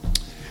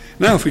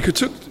Now, if we could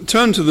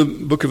turn to the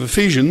book of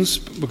Ephesians,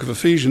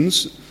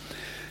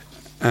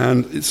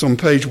 and it's on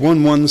page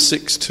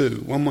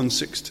 1162.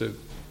 1162.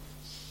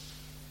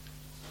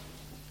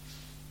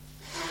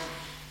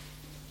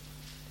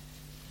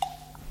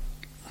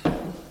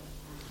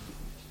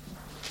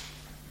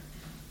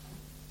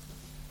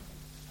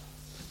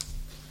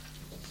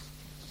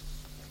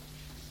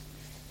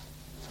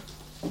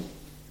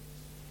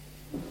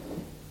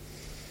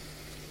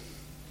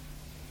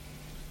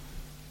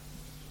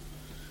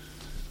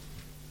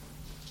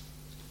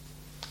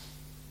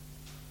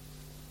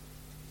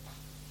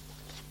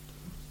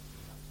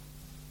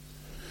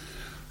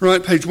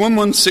 Right, page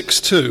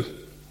 1162.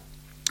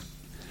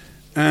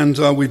 And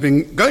we've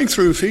been going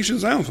through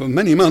Ephesians now for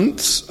many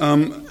months,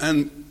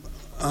 and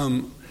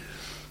I'm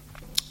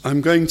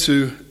going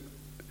to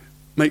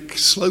make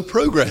slow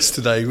progress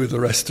today with the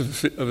rest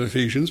of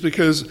Ephesians,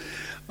 because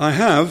I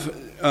have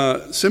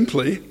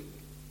simply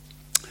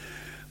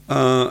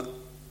a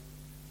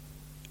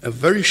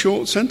very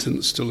short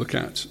sentence to look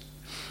at.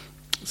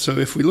 So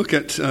if we look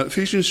at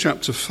Ephesians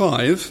chapter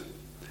 5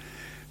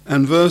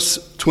 and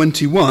verse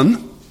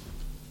 21,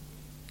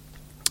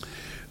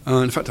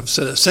 in fact, I've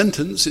said a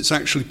sentence, it's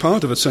actually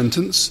part of a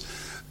sentence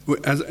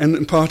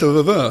and part of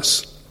a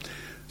verse.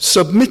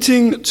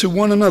 Submitting to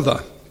one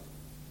another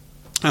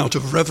out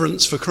of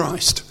reverence for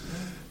Christ.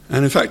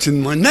 And in fact,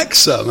 in my next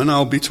sermon,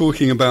 I'll be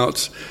talking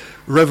about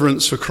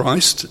reverence for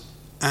Christ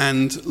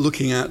and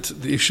looking at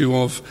the issue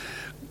of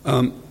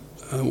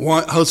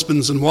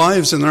husbands and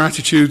wives and their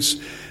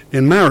attitudes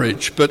in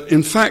marriage. But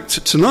in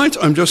fact, tonight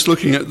I'm just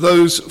looking at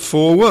those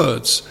 4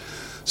 words.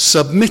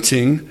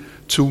 Submitting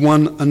to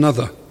one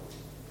another.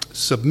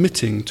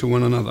 Submitting to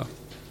one another.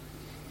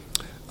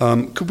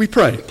 Could we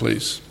pray,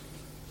 please?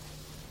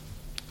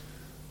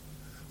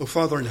 Oh,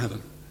 Father in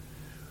heaven,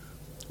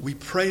 we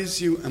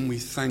praise you and we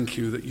thank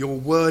you that your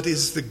word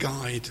is the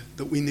guide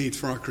that we need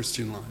for our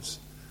Christian lives.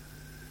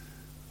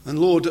 And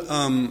Lord,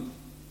 how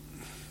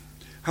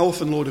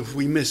often, Lord, have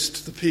we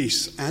missed the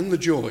peace and the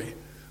joy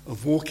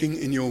of walking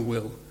in your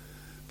will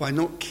by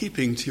not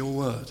keeping to your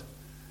word,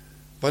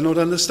 by not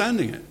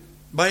understanding it,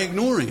 by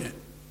ignoring it.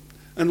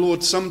 And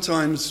Lord,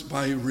 sometimes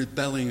by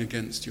rebelling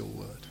against your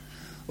word.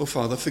 Oh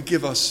Father,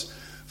 forgive us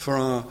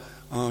for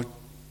our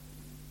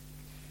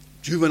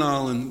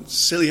juvenile and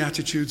silly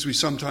attitudes we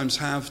sometimes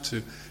have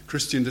to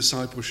Christian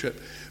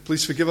discipleship.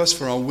 Please forgive us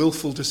for our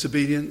willful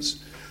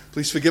disobedience.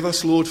 Please forgive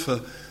us, Lord,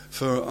 for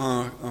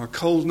our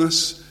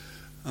coldness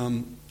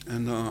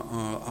and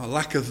our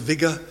lack of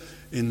vigor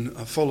in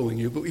following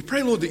you. But we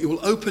pray, Lord, that you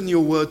will open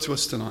your word to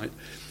us tonight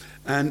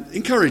and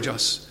encourage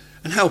us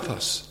and help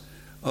us,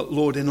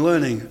 Lord, in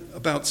learning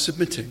about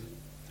submitting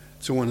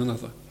to one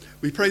another.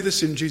 We pray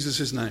this in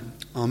Jesus' name.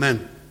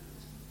 Amen.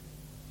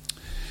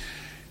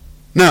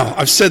 Now,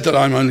 I've said that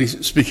I'm only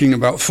speaking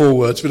about 4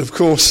 words, but of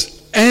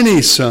course,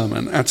 any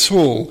sermon at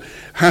all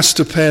has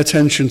to pay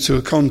attention to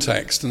a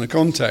context, and the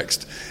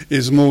context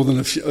is more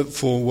than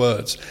 4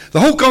 words. The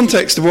whole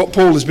context of what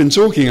Paul has been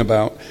talking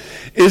about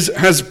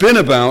has been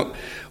about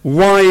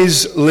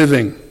wise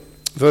living.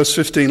 Verse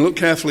 15, look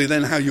carefully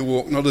then how you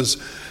walk, not as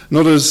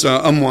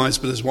unwise,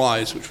 but as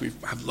wise, which we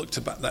have looked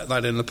about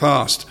that in the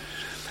past.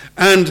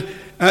 And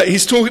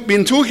he's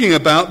been talking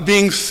about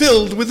being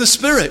filled with the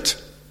Spirit,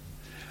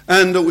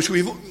 and which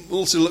we've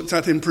also looked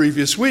at in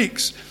previous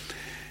weeks.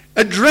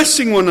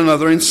 Addressing one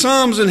another in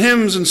psalms and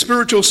hymns and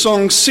spiritual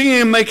songs,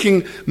 singing and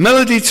making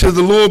melody to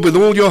the Lord with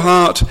all your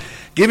heart,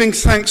 giving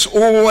thanks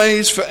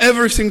always for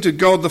everything to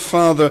God the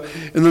Father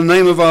in the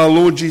name of our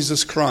Lord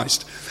Jesus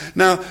Christ.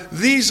 Now,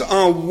 these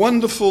are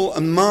wonderful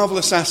and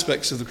marvelous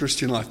aspects of the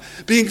Christian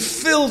life. Being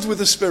filled with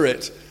the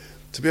Spirit,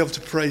 to be able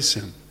to praise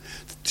him,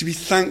 to be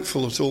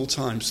thankful at all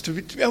times, to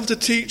be able to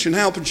teach and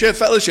help and share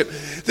fellowship.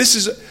 This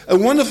is a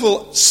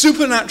wonderful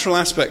supernatural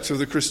aspect of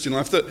the Christian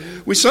life that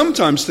we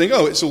sometimes think,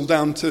 it's all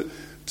down to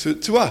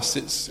us.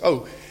 It's,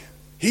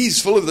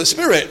 he's full of the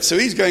Spirit, so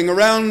he's going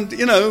around,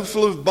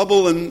 full of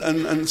bubble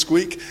and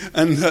squeak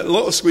and a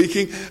lot of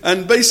squeaking,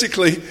 and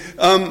basically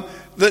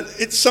that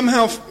it's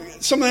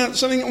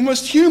something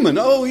almost human.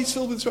 He's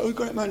filled with the Spirit. Oh,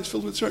 great man, he's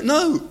filled with the Spirit.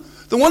 No,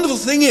 the wonderful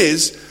thing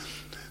is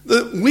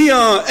that we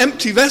are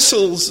empty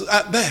vessels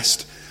at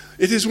best.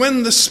 It is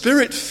when the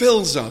Spirit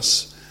fills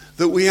us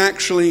that we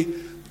actually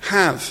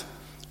have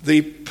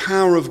the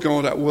power of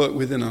God at work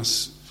within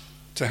us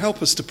to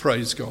help us to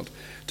praise God,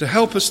 to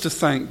help us to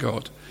thank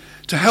God,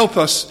 to help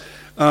us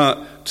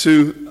to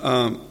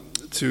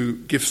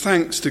give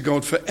thanks to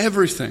God for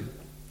everything,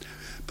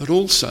 but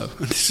also,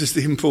 and this is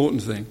the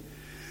important thing,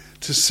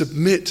 to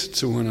submit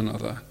to one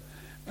another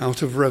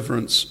out of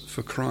reverence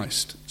for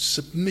Christ.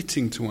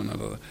 Submitting to one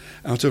another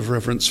out of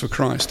reverence for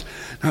Christ.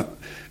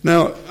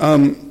 Now,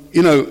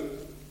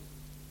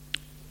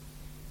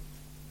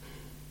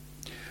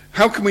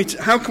 how can we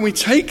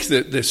take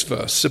this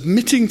verse,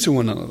 submitting to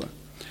one another?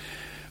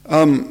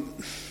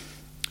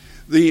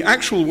 The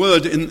actual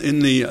word in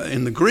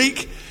the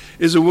Greek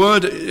is a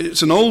word.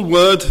 It's an old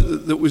word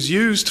that was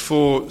used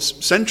for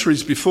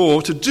centuries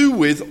before to do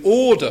with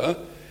order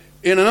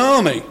in an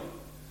army,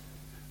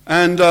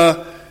 and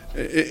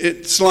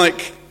It's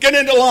like, get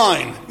into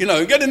line,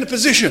 get into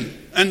position.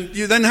 And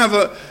you then have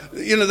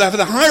they have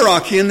the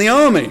hierarchy in the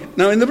army.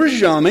 Now, in the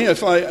British Army,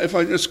 if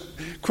I just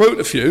quote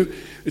a few,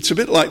 it's a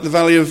bit like the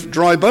Valley of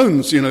Dry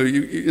Bones,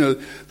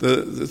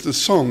 the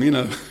song,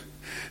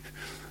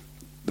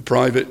 The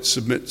private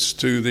submits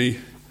to the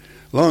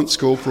lance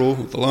corporal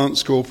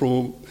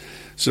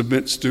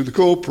submits to the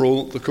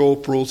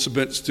corporal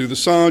submits to the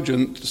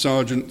sergeant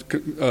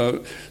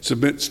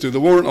submits to the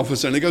warrant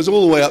officer, and it goes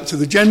all the way up to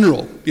the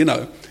general,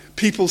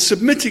 people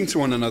submitting to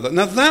one another.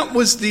 Now, that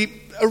was the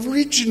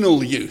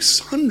original use,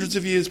 hundreds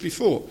of years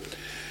before.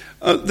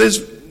 There's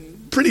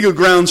pretty good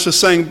grounds for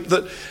saying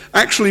that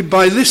actually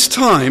by this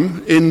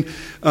time in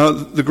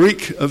the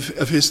Greek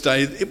of his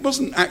day, it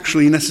wasn't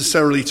actually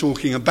necessarily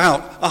talking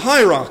about a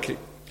hierarchy.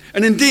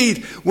 And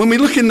indeed, when we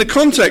look in the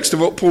context of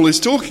what Paul is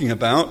talking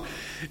about,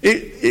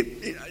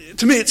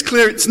 to me it's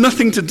clear it's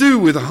nothing to do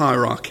with a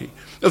hierarchy,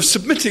 of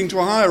submitting to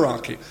a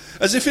hierarchy.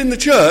 As if in the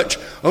church,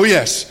 oh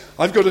yes,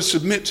 I've got to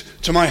submit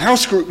to my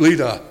house group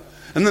leader.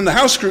 And then the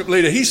house group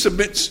leader, he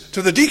submits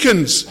to the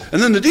deacons.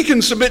 And then the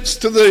deacon submits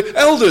to the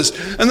elders.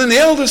 And then the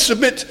elders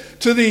submit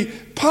to the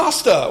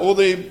pastor or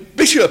the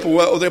bishop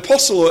or the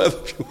apostle, or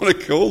whatever you want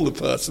to call the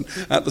person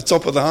at the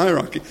top of the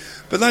hierarchy.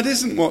 But that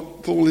isn't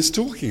what Paul is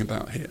talking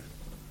about here.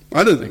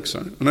 I don't think so.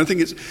 And I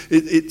think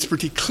it's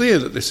pretty clear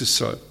that this is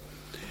so.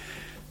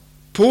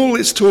 Paul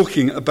is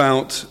talking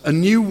about a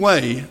new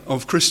way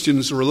of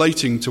Christians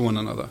relating to one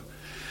another.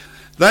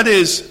 That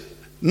is,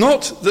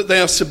 not that they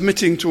are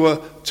submitting to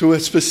a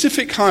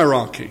specific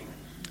hierarchy,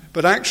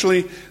 but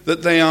actually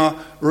that they are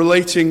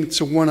relating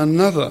to one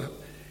another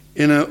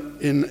in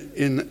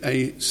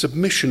a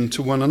submission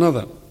to one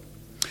another.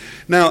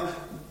 Now,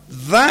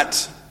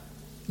 that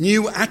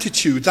new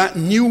attitude, that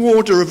new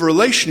order of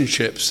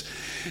relationships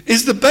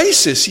is the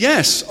basis,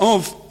 yes,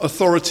 of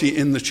authority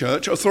in the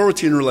church,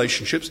 authority in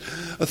relationships,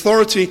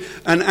 authority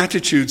and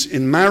attitudes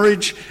in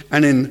marriage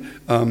and in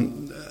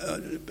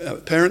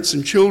parents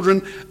and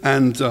children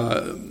and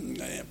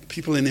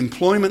people in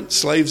employment,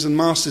 slaves and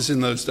masters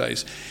in those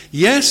days.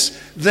 Yes,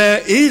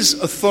 there is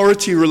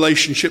authority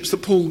relationships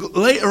that Paul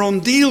later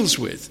on deals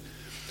with.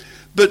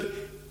 But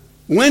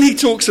when he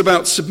talks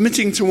about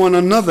submitting to one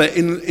another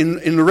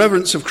in the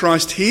reverence of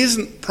Christ, he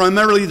isn't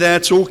primarily there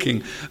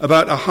talking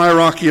about a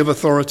hierarchy of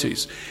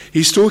authorities.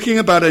 He's talking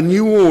about a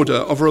new order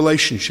of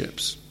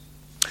relationships.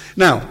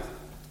 Now,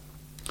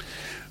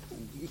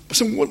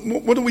 so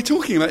what are we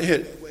talking about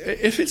here?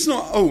 If it's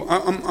not,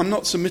 I'm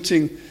not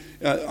submitting,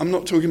 I'm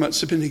not talking about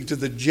submitting to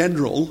the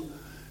general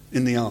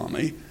in the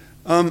army,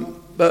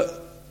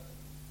 but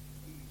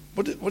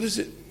what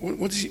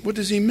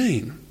does he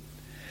mean?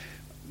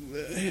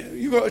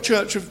 You've got a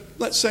church of,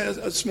 let's say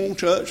a small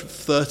church of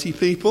 30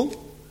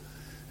 people.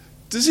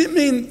 Does it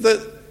mean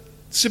that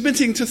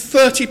submitting to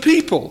 30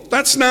 people,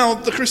 that's now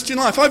the Christian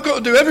life? I've got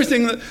to do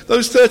everything that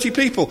those 30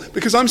 people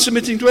because I'm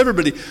submitting to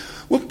everybody.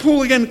 Well,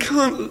 Paul again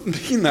can't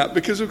mean that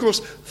because, of course,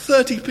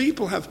 30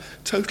 people have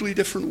totally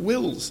different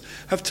wills,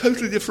 have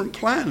totally different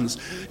plans.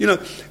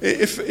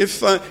 If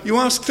you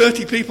ask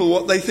 30 people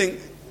what they think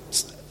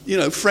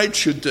Fred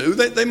should do,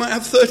 they might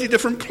have 30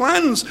 different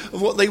plans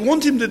of what they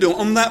want him to do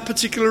on that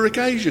particular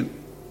occasion.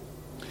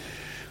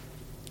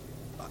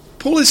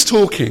 Paul is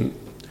talking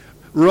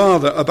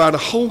rather about a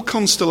whole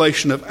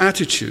constellation of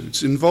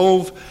attitudes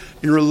involved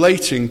in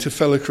relating to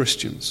fellow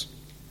Christians.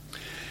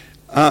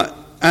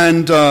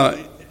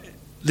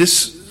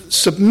 This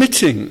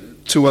submitting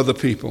to other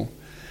people,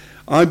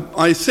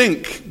 I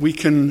think we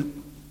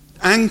can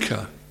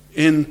anchor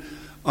in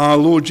our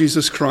Lord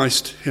Jesus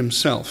Christ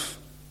himself.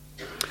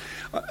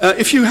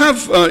 If you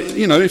have,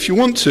 if you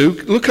want to,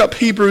 look up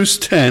Hebrews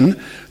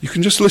 10. You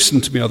can just listen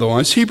to me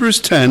otherwise.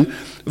 Hebrews 10,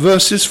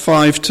 verses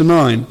 5 to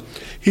 9.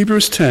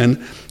 Hebrews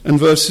 10 and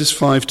verses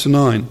 5 to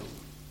 9.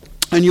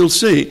 And you'll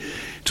see,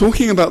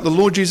 talking about the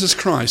Lord Jesus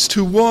Christ,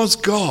 who was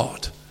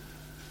God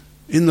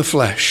in the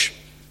flesh.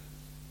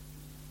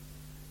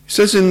 It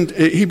says in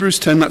Hebrews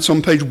 10, that's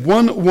on page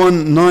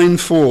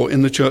 1194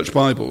 in the church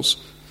Bibles.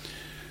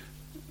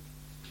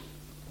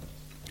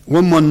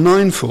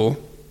 1194.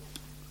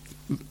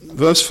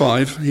 Verse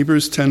 5,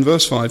 Hebrews 10,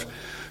 verse 5.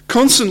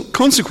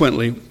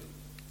 Consequently,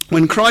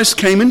 when Christ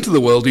came into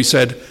the world, he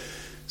said,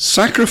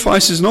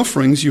 "Sacrifices and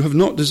offerings you have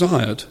not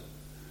desired,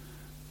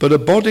 but a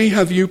body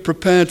have you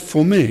prepared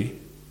for me.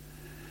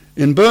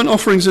 In burnt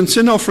offerings and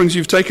sin offerings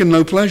you've taken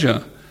no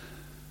pleasure."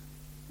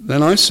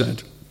 Then I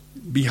said,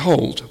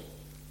 "Behold,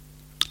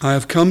 I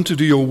have come to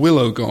do your will,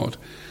 O God,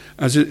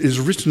 as it is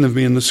written of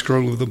me in the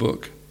scroll of the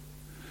book."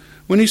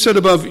 When he said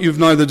above, "You've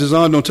neither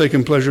desired nor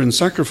taken pleasure in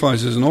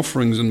sacrifices and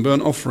offerings and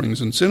burnt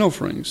offerings and sin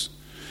offerings,"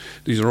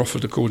 these are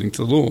offered according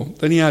to the law.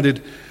 Then he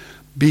added,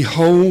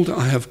 "Behold,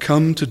 I have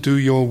come to do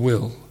your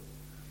will."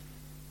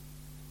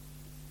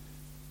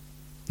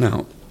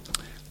 Now,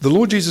 the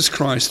Lord Jesus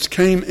Christ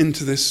came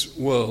into this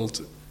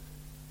world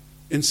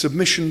in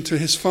submission to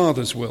his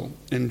Father's will.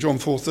 In John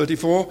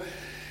 4:34,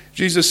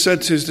 Jesus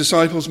said to his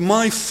disciples,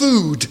 "My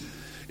food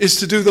is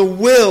to do the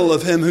will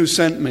of him who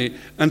sent me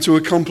and to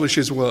accomplish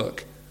his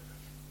work."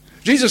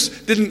 Jesus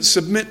didn't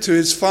submit to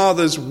his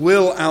Father's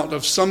will out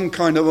of some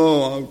kind of,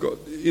 I've got,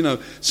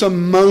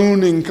 some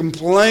moaning,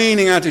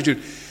 complaining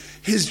attitude.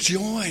 His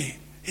joy,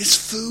 his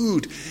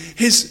food,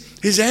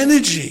 his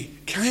energy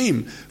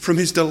came from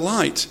his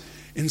delight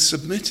in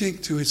submitting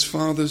to his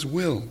Father's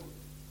will.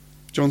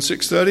 John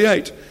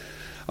 6:38,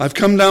 I've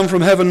come down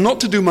from heaven not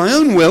to do my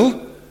own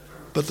will,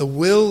 but the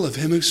will of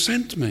him who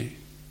sent me.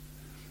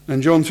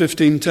 And John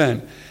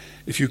 15:10,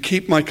 if you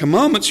keep my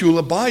commandments, you will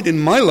abide in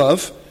my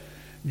love,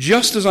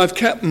 just as I've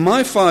kept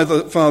my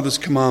Father's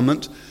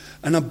commandment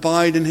and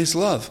abide in his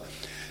love.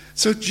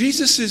 So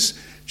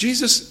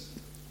Jesus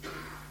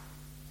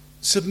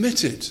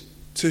submitted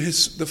to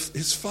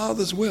his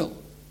Father's will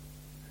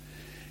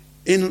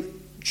in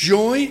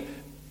joy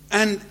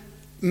and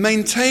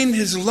maintained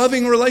his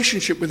loving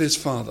relationship with his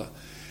Father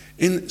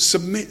in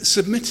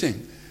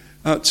submitting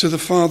to the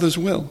Father's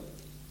will.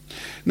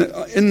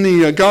 Now, in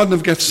the Garden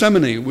of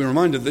Gethsemane, we were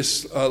reminded of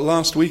this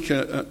last week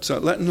at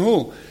Letton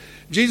Hall.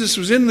 Jesus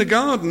was in the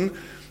garden,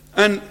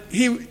 and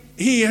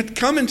he had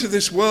come into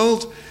this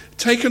world,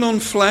 taken on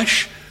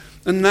flesh,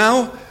 and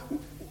now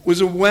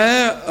was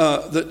aware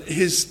that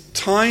his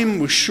time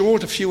was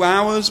short, a few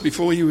hours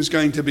before he was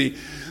going to be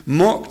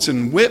mocked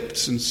and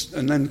whipped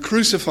and then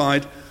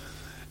crucified.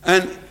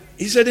 And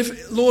he said,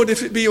 Lord,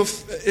 if it be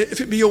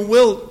your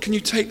will, can you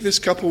take this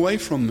cup away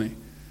from me?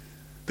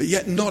 But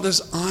yet not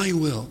as I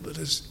will, but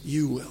as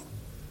you will.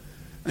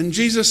 And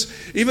Jesus,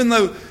 even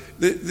though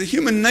the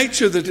human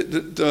nature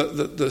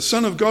that the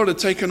Son of God had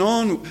taken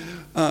on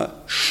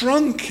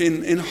shrunk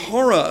in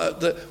horror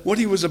at what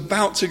he was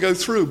about to go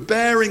through,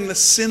 bearing the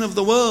sin of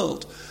the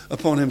world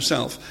upon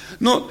himself.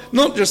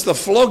 Not just the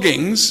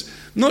floggings,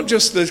 not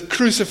just the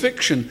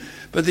crucifixion,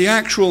 but the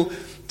actual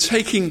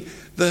taking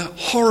the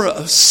horror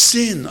of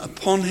sin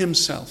upon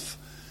himself,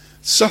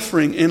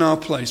 suffering in our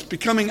place,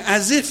 becoming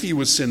as if he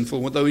was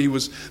sinful, although he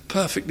was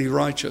perfectly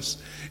righteous,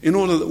 in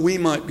order that we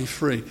might be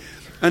free.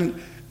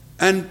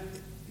 And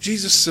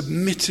Jesus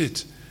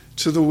submitted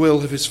to the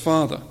will of his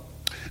Father.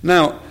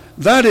 Now,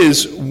 that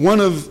is one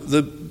of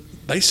the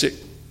basic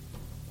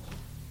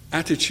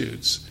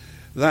attitudes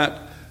that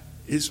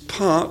is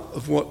part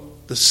of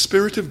what the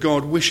Spirit of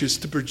God wishes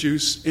to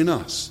produce in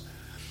us.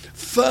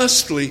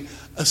 Firstly,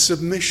 a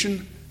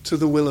submission to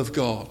the will of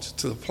God,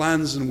 to the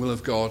plans and will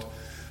of God,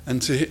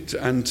 and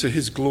to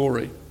his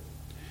glory.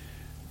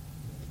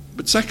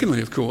 But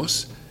secondly, of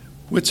course,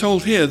 we're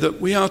told here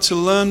that we are to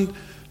learn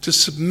to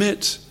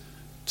submit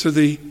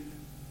to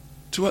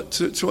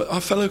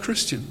our fellow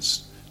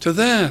Christians, to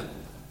their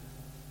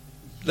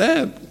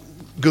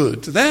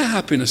good, their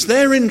happiness,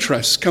 their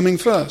interests coming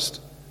first.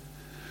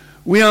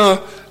 We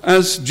are,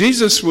 as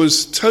Jesus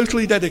was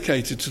totally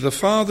dedicated to the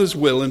Father's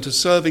will and to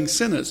serving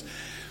sinners,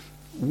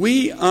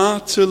 we are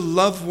to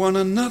love one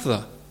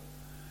another.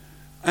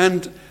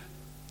 And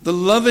the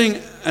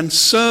loving and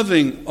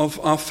serving of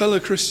our fellow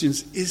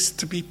Christians is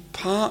to be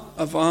part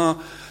of our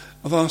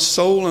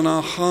soul and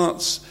our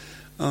heart's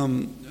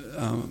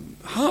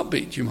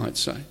heartbeat, you might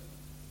say.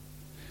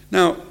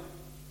 Now,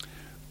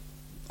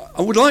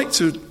 I would like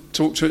to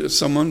talk to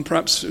someone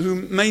perhaps who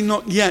may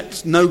not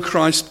yet know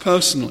Christ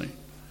personally.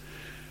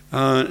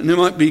 And it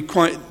might be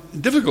quite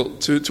difficult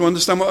to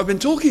understand what I've been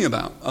talking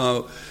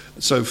about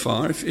so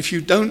far if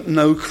you don't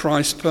know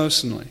Christ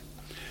personally.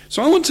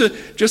 So I want to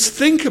just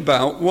think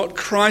about what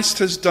Christ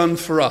has done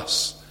for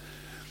us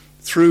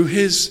through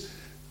his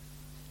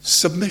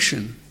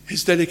submission,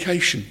 his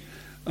dedication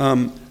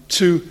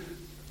to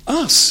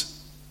us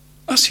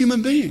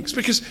human beings.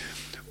 Because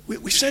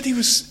we said he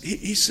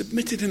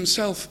submitted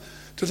himself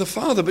to the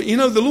Father. But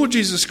the Lord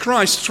Jesus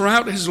Christ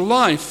throughout his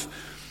life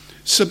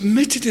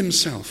submitted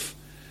himself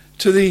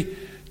to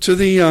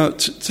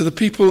the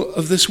people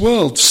of this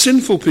world,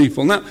 sinful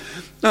people. Now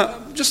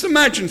just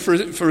imagine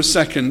for a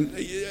second,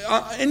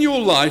 in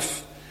your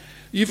life,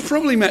 you've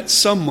probably met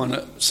someone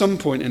at some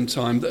point in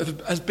time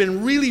that has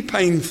been really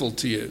painful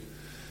to you.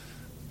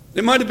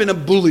 It might have been a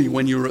bully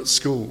when you were at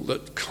school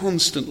that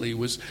constantly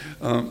was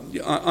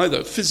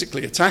either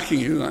physically attacking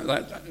you.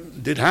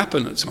 That did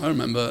happen. I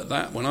remember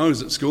that when I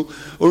was at school.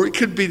 Or it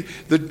could be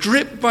the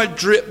drip by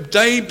drip,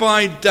 day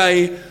by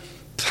day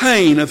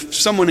pain of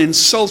someone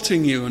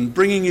insulting you and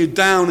bringing you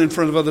down in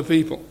front of other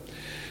people.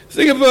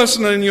 Think of a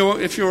person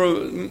if you're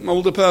an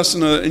older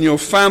person in your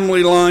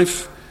family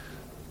life,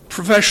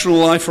 professional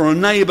life, or a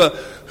neighbor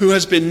who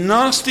has been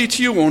nasty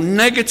to you or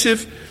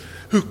negative,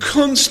 who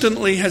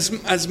constantly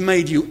has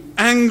made you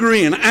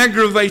angry and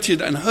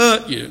aggravated and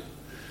hurt you.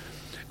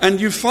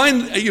 And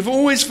you've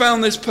always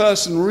found this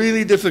person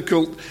really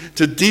difficult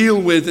to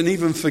deal with and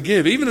even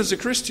forgive. Even as a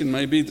Christian,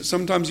 maybe that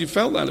sometimes you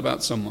felt that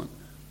about someone.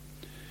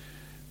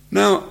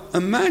 Now,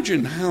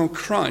 imagine how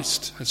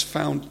Christ has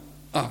found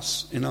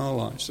us in our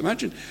lives.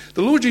 Imagine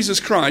the Lord Jesus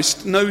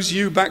Christ knows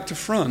you back to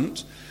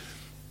front.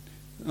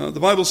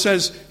 The Bible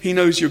says he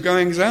knows your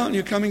goings out and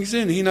your comings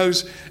in. He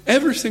knows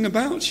everything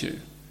about you.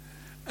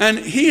 And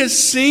he has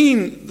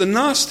seen the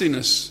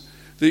nastiness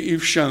that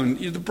you've shown,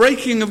 the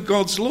breaking of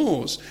God's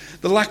laws,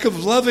 the lack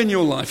of love in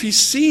your life. He's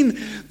seen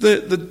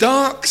the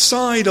dark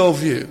side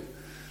of you.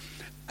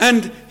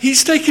 And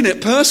he's taken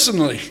it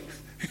personally.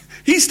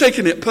 He's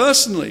taken it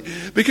personally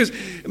because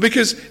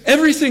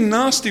everything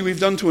nasty we've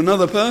done to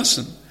another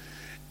person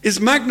is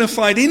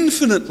magnified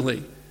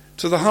infinitely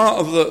to the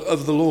heart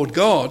of the Lord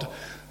God,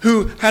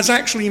 who has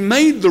actually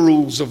made the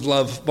rules of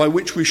love by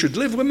which we should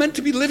live. We're meant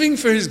to be living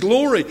for his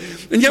glory,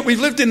 and yet we've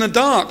lived in the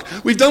dark.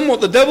 We've done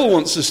what the devil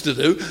wants us to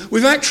do.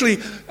 We've actually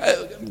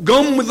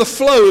gone with the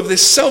flow of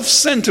this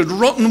self-centered,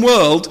 rotten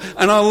world,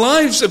 and our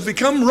lives have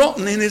become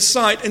rotten in his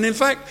sight. And in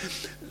fact,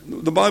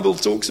 the Bible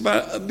talks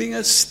about being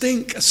a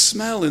stink, a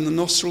smell in the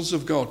nostrils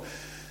of God.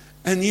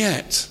 And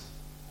yet,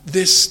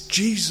 this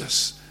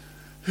Jesus,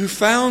 who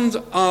found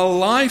our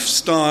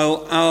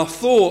lifestyle, our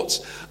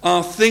thoughts,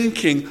 our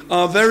thinking,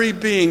 our very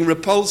being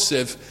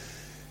repulsive,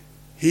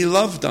 he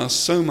loved us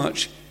so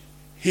much,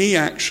 he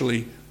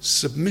actually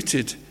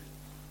submitted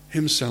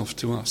himself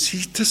to us.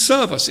 To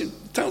serve us. It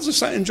tells us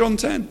that in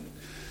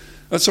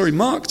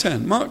Mark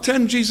 10. Mark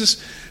 10,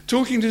 Jesus,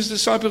 talking to his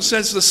disciples,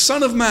 says, the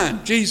Son of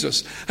Man,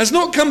 Jesus, has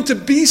not come to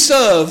be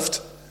served,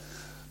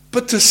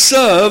 but to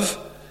serve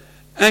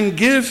and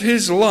give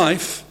his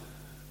life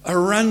a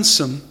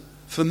ransom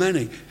for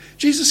many.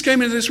 Jesus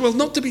came into this world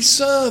not to be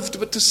served,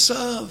 but to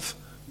serve.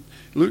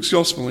 Luke's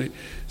Gospel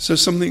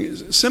says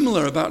something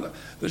similar about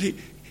that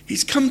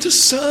he's come to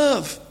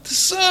serve the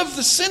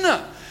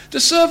sinner, to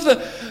serve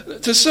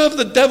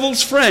the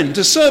devil's friend,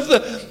 to serve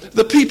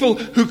the people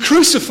who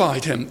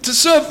crucified him, to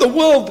serve the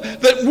world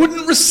that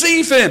wouldn't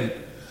receive him,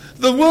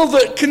 the world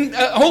that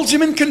holds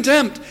him in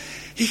contempt.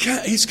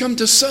 He's come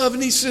to serve,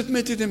 and he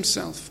submitted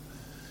himself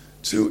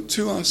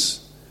to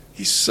us.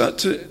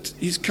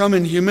 He's come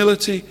in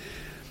humility,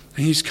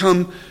 and he's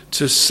come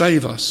to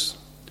save us.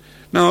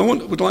 Now, I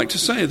would like to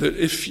say that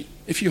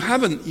if you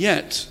haven't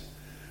yet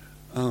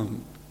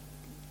come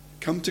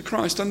to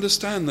Christ,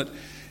 understand that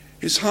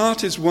his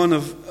heart is one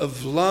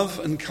of love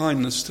and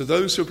kindness to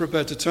those who are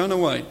prepared to turn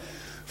away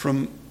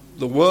from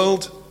the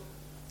world,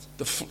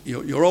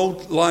 your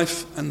old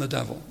life, and the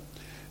devil.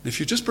 And if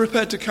you're just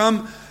prepared to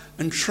come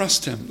and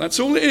trust him, that's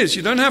all it is.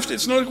 You don't have to.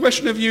 It's not a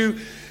question of you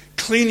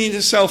cleaning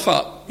yourself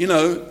up,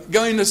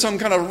 going to some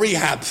kind of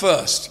rehab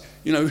first.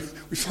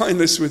 We find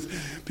this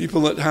with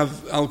people that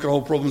have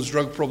alcohol problems,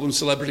 drug problems,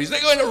 celebrities.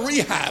 They go into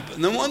rehab,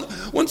 and then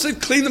once they've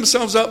cleaned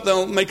themselves up,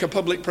 they'll make a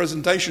public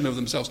presentation of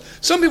themselves.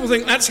 Some people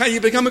think that's how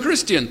you become a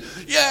Christian.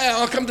 Yeah,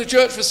 I'll come to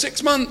church for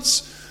 6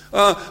 months.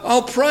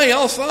 I'll pray,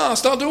 I'll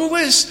fast, I'll do all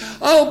this.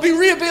 I'll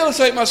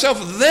rehabilitate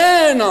myself,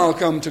 then I'll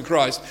come to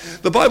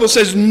Christ. The Bible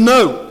says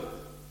no.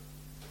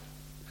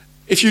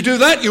 If you do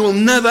that, you will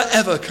never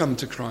ever come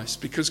to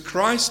Christ, because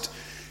Christ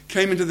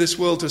came into this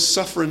world to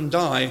suffer and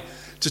die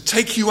to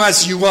take you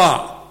as you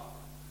are.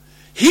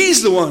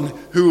 He's the one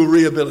who will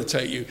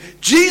rehabilitate you.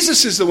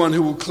 Jesus is the one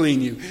who will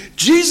clean you.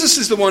 Jesus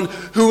is the one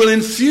who will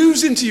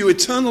infuse into you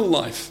eternal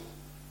life.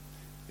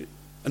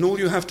 And all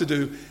you have to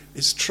do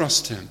is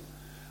trust him.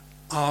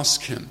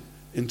 Ask him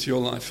into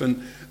your life.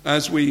 And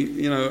as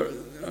we,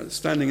 I'm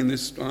standing in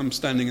this,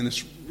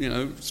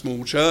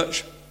 small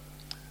church.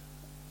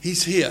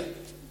 He's here.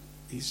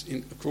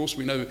 Of course,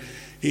 we know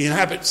he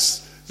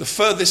inhabits the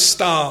furthest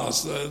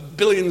stars, the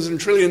billions and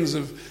trillions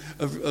of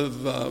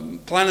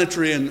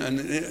planetary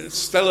and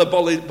stellar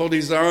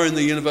bodies there are in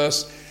the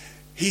universe.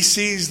 He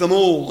sees them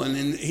all,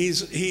 and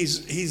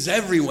he's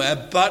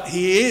everywhere. But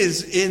he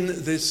is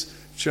in this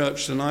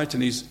church tonight,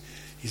 and he's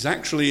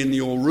actually in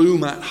your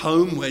room at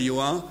home where you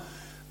are,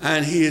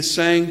 and he is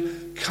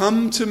saying,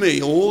 "Come to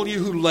me, all you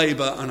who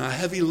labor and are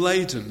heavy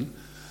laden,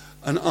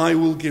 and I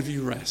will give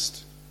you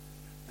rest."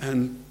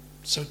 And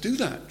so do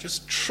that.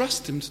 Just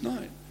trust him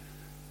tonight,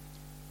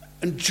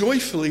 and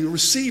joyfully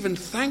receive and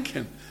thank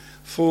him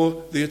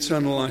for the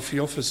eternal life he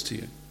offers to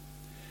you.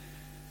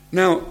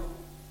 Now,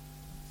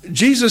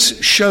 Jesus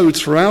showed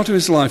throughout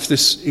his life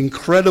this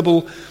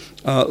incredible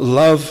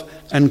love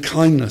and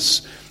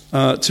kindness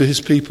to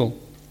his people.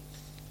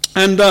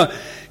 And,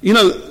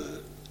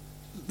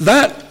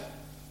 that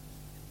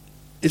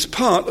is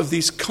part of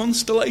this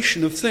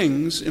constellation of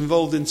things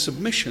involved in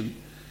submission,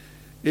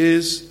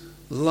 is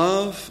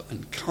love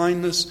and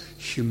kindness,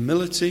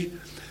 humility,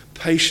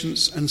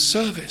 patience and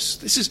service.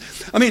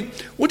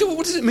 What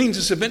does it mean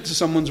to submit to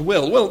someone's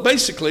will? Well,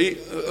 basically,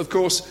 of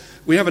course,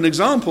 we have an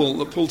example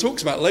that Paul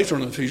talks about later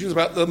on in Ephesians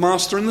about the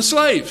master and the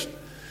slave.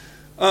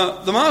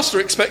 The master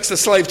expects the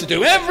slave to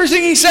do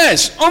everything he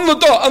says on the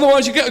dot,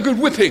 otherwise you get a good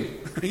whipping,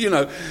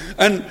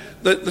 And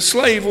the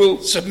slave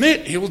will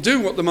submit; he will do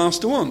what the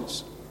master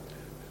wants.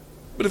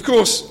 But of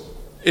course,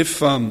 if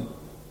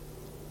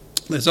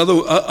there's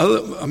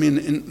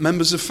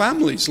members of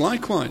families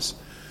likewise.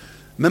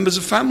 Members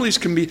of families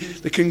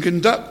they can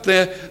conduct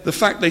the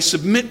fact they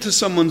submit to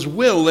someone's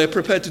will. They're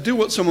prepared to do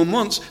what someone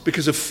wants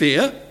because of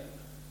fear.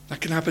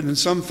 That can happen in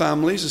some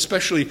families,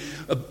 especially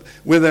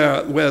where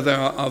there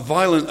are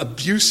violent,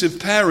 abusive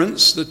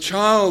parents. The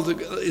child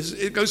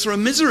it goes through a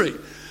misery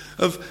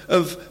of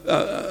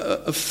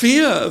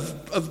fear,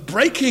 of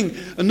breaking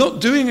and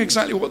not doing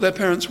exactly what their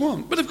parents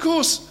want. But of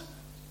course,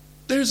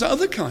 there's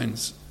other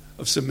kinds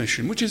of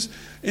submission, which is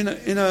in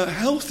a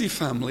healthy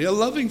family, a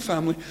loving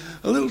family,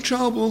 a little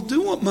child will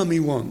do what mummy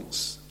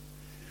wants.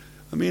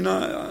 I mean,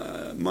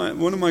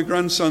 one of my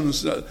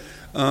grandsons, the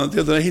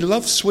other day, he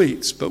loves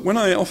sweets, but when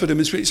I offered him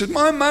a sweet, he said,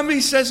 "My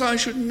mummy says I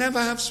should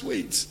never have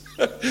sweets."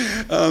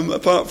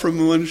 Apart from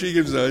the one she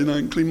gives her, I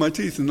can clean my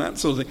teeth and that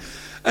sort of thing.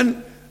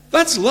 And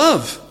that's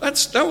love.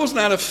 That wasn't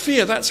out of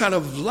fear, that's out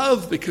of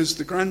love, because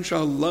the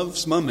grandchild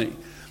loves mummy,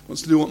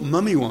 wants to do what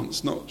mummy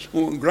wants, not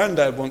what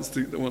granddad wants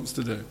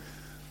to do.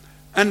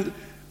 And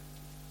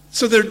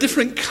so there are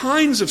different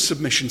kinds of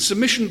submission.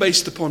 Submission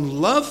based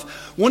upon love,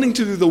 wanting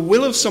to do the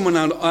will of someone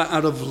out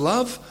of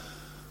love,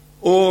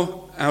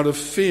 or out of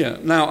fear.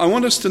 Now, I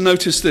want us to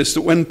notice this,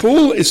 that when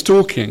Paul is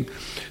talking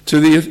to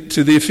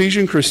the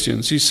Ephesian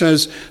Christians, he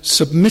says,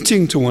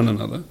 submitting to one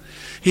another.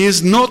 He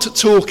is not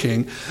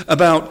talking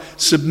about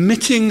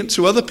submitting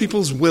to other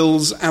people's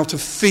wills out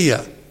of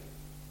fear.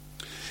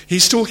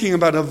 He's talking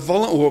about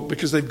or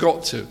because they've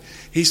got to.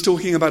 He's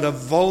talking about a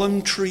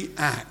voluntary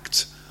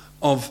act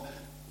of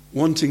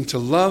wanting to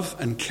love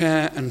and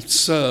care and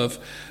serve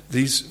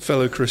these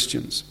fellow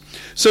Christians.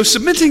 So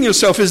submitting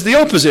yourself is the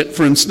opposite,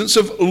 for instance,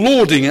 of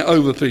lording it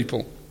over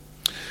people.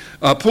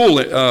 Paul,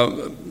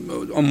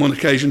 on one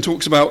occasion,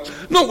 talks about,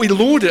 not we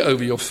lord it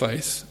over your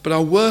faith, but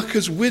are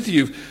workers with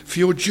you for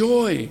your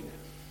joy.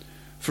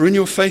 For in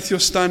your faith you're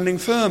standing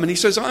firm. And he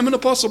says, I'm an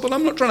apostle, but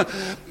I'm not trying to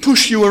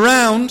push you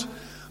around.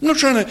 I'm not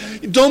trying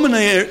to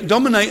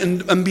dominate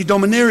and be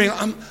domineering.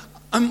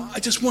 I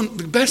just want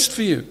the best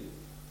for you.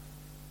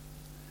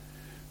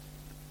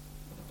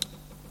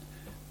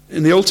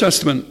 In the Old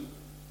Testament,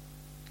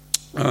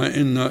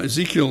 in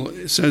Ezekiel,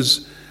 it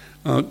says,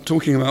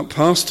 talking about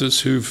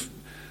pastors who've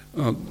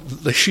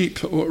the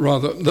sheep, or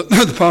rather,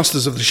 the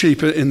pastors of the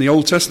sheep in the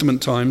Old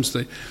Testament times,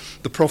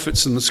 the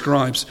prophets and the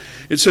scribes.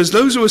 It says,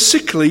 those who are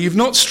sickly you've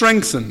not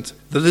strengthened,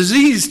 the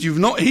diseased you've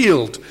not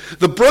healed,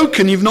 the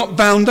broken you've not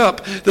bound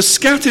up, the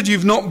scattered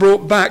you've not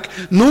brought back,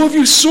 nor have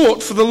you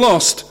sought for the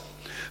lost.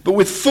 But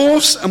with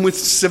force and with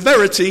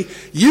severity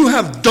you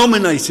have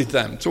dominated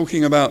them.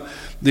 Talking about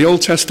the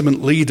Old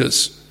Testament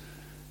leaders.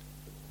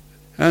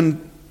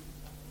 And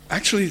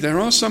actually there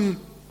are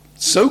some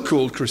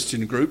so-called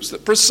Christian groups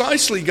that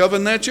precisely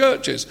govern their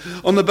churches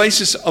on the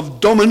basis of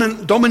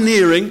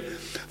domineering,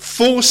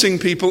 forcing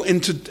people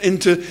into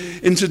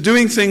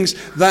doing things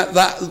that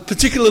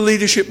particular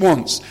leadership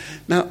wants.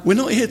 Now, we're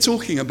not here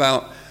talking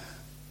about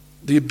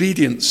the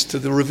obedience to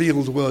the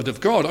revealed word of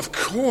God. Of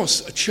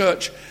course, a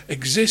church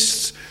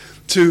exists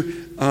to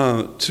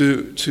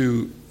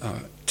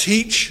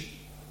teach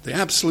the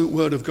absolute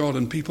word of God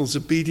and people's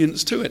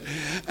obedience to it.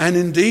 And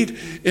indeed,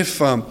 if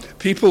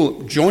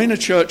people join a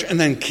church and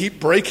then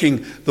keep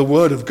breaking the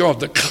word of God,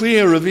 the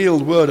clear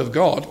revealed word of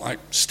God, like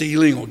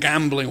stealing or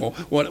gambling or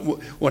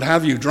what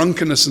have you,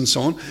 drunkenness and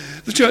so on,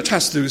 the church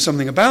has to do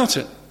something about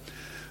it.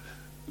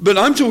 But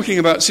I'm talking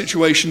about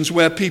situations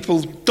where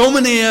people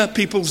domineer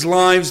people's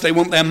lives. They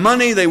want their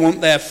money, they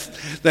want their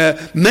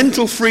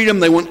mental freedom,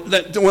 they want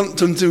them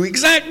to do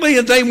exactly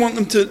as they want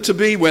them to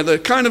be, where the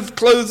kind of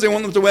clothes they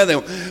want them to wear,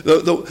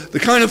 the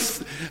kind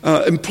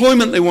of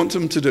employment they want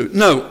them to do.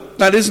 No,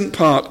 that isn't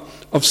part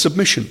of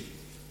submission.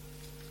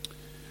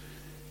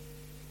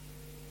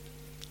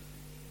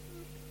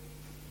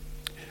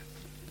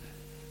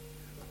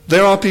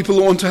 There are people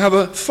who want to have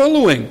a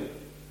following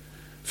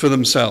for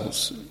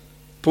themselves.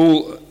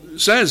 Paul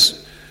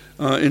says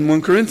in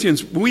 1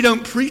 Corinthians, we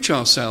don't preach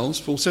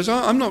ourselves. Paul says,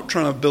 I'm not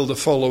trying to build a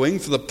following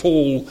for the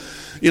Paul,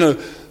 the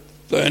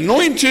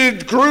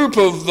anointed group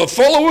of the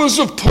followers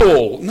of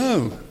Paul.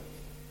 No.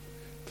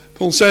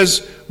 Paul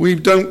says, we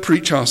don't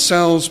preach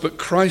ourselves, but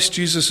Christ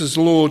Jesus as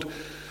Lord,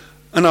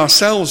 and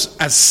ourselves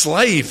as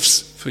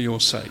slaves for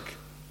your sake.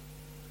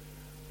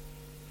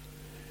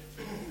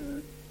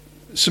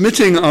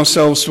 Submitting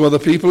ourselves to other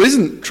people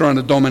isn't trying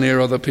to domineer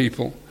other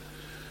people.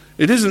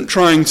 It isn't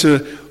trying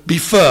to be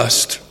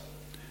first,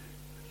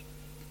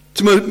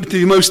 to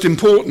be most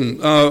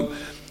important.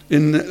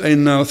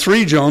 In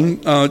 3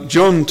 John,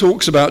 John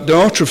talks about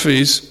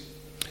Diotrephes,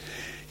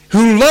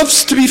 who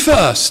loves to be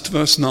first,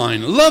 verse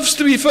 9, loves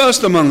to be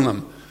first among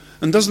them,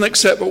 and doesn't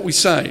accept what we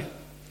say.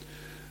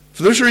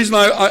 For this reason,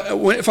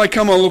 if I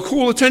come, I will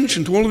call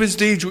attention to all of his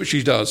deeds which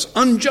he does,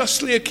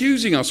 unjustly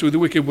accusing us with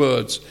wicked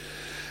words.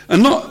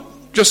 And not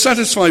just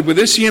satisfied with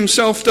this, he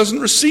himself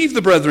doesn't receive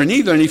the brethren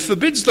either, and he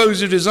forbids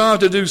those who desire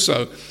to do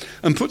so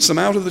and puts them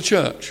out of the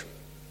church.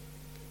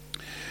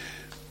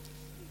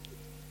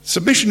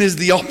 Submission is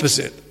the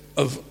opposite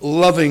of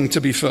loving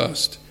to be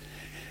first.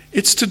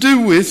 It's to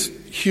do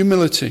with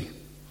humility.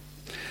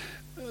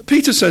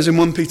 Peter says in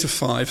 1 Peter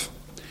 5,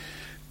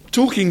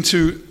 talking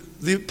to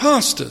the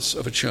pastors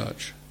of a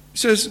church, he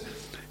says,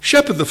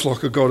 shepherd the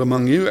flock of God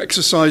among you,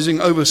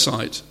 exercising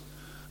oversight,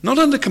 not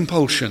under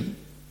compulsion,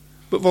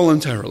 but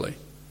voluntarily,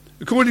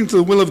 according to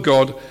the will of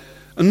God,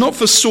 and not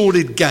for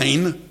sordid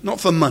gain, not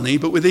for money,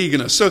 but with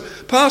eagerness. So,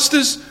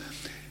 pastors,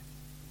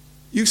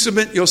 you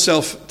submit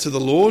yourself to the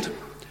Lord,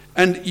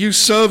 and you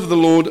serve the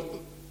Lord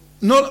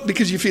not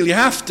because you feel you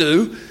have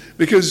to,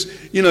 because,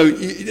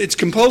 it's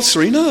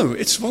compulsory. No,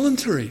 it's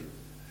voluntary.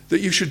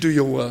 that you should do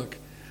your work.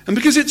 And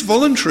because it's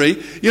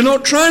voluntary, you're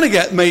not trying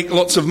to make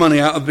lots of money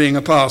out of being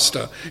a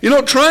pastor. You're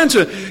not trying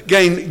to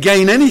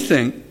gain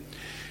anything.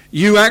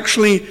 You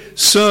actually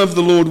serve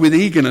the Lord with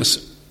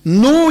eagerness,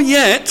 nor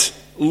yet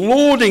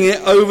lording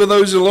it over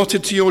those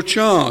allotted to your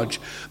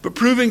charge, but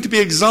proving to be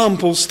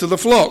examples to the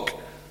flock.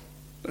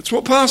 That's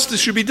what pastors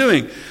should be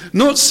doing.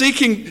 Not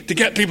seeking to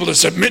get people to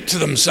submit to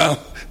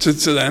themselves, to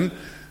them.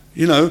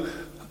 You know,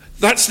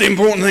 that's the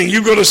important thing.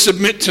 You've got to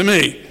submit to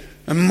me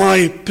and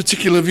my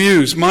particular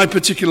views, my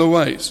particular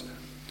ways.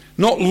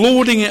 Not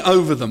lording it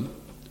over them,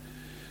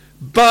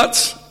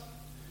 but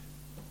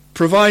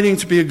providing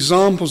to be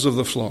examples of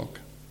the flock.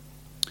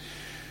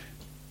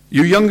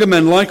 You younger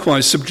men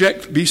likewise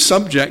be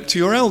subject to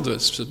your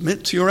elders.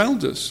 Submit to your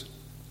elders.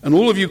 And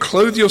all of you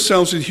clothe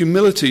yourselves with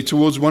humility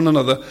towards one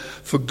another,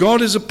 for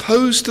God is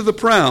opposed to the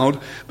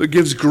proud, but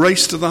gives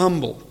grace to the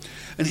humble.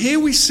 And here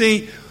we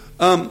see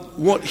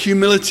what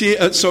humility,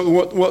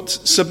 what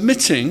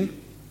submitting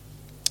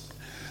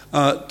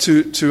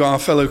to our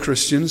fellow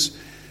Christians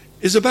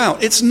is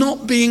about. It's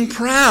not being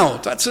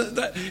proud.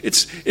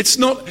 It's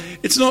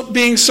not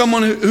being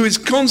someone who is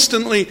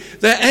constantly,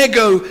 their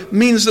ego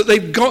means that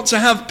they've got to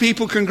have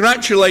people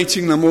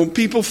congratulating them or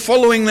people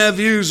following their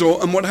views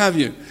and what have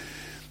you.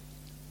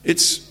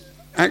 It's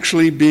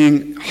actually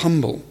being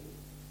humble.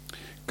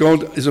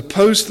 God is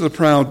opposed to the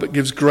proud but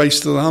gives grace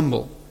to the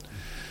humble.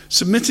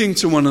 Submitting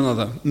to one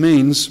another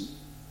means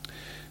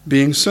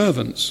being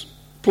servants.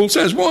 Paul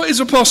says, what is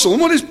apostle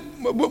and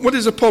what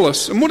is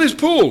Apollos and what is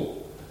Paul?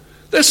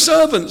 They're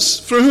servants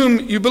for whom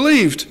you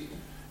believed,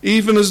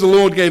 even as the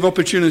Lord gave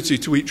opportunity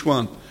to each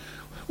one.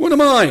 What am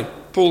I?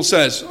 Paul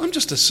says, I'm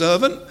just a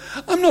servant.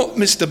 I'm not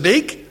Mr.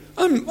 Big.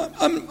 I'm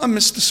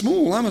Mr.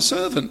 Small. I'm a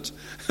servant.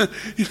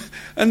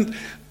 And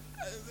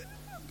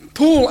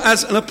Paul,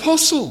 as an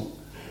apostle,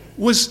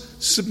 was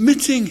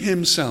submitting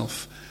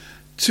himself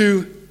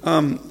to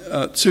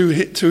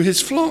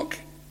his flock.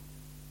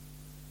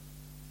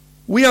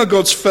 We are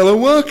God's fellow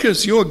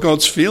workers. You're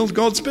God's field,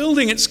 God's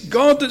building. It's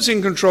God that's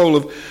in control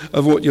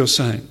of what you're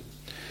saying,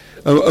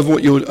 of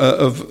what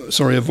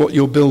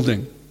you're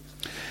building.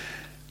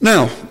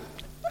 Now,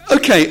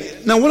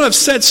 what I've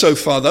said so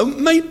far, though,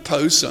 may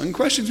pose certain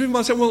questions. People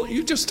might say, well,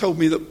 you just told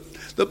me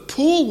that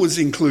Paul was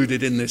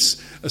included in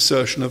this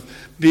assertion of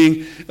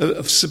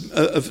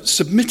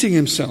submitting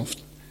himself,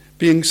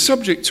 being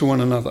subject to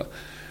one another.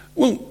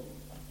 Well,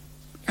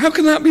 how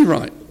can that be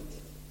right?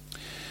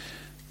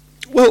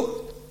 Well,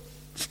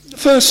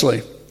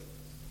 firstly,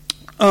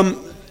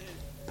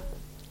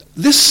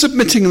 this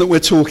submitting that we're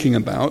talking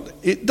about,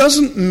 it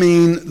doesn't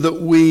mean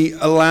that we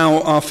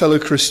allow our fellow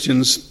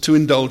Christians to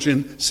indulge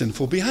in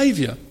sinful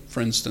behavior,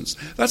 for instance.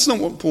 That's not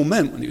what Paul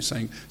meant when he was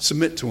saying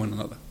submit to one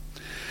another.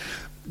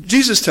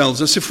 Jesus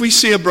tells us if we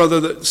see a brother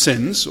that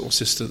sins, or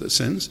sister that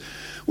sins,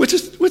 we're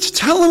to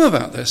tell them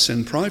about their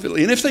sin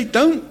privately. And if they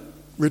don't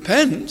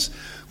repent,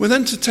 we're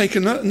then to take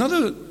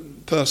another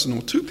person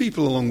or two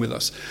people along with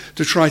us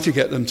to try to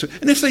get them to.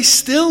 And if they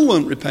still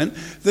won't repent,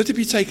 they're to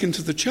be taken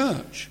to the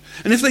church.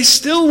 And if they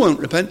still won't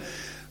repent,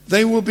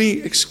 they will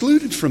be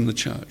excluded from the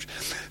church.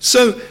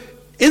 So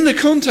in the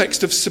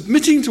context of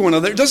submitting to one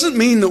another, it doesn't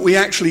mean that we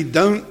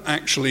don't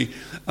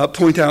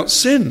point out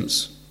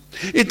sins.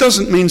 It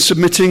doesn't mean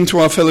submitting to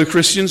our fellow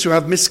Christians who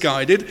have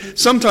misguided,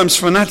 sometimes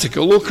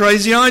fanatical or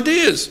crazy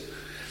ideas.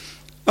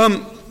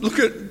 Look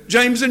at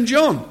James and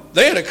John.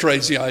 They had a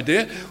crazy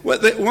idea.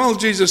 While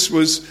Jesus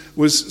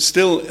was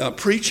still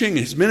preaching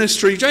his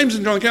ministry, James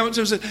and John came up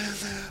to him and said,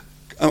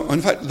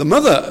 in fact, the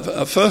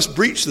mother first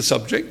breached the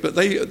subject, but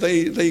they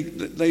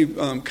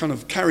kind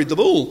of carried the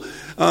ball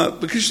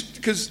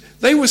because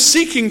they were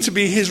seeking to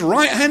be his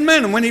right-hand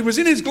men, and when he was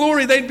in his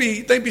glory, they'd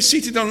be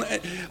seated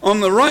on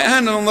the right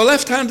hand and on the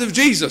left hand of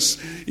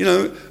Jesus,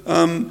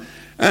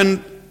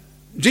 and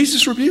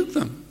Jesus rebuked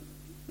them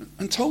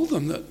and told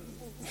them that,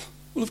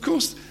 well, of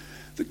course,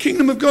 the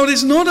kingdom of God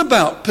is not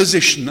about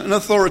position and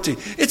authority;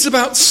 it's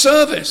about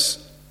service.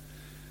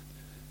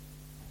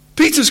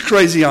 Peter's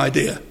crazy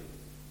idea.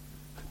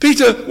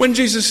 Peter, when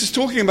Jesus is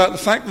talking about the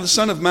fact that the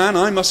Son of Man,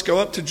 I must go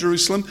up to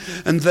Jerusalem,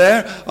 and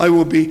there I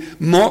will be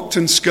mocked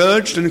and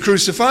scourged and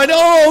crucified.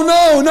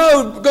 Oh,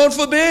 no, God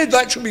forbid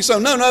that should be so.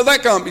 No,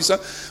 that can't be so.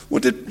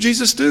 What did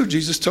Jesus do?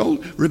 Jesus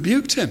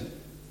rebuked him.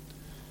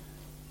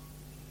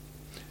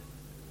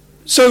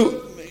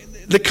 So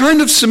the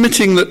kind of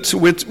submitting that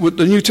what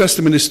the New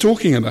Testament is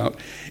talking about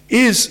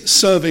is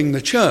serving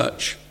the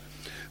church.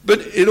 But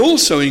it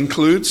also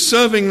includes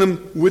serving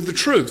them with the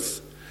truth.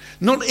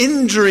 Not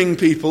injuring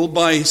people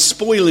by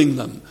spoiling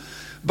them,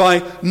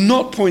 by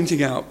not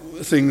pointing out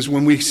things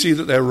when we see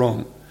that they're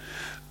wrong.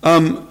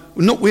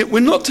 We're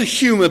not to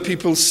humour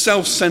people's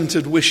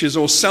self-centred wishes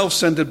or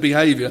self-centred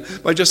behaviour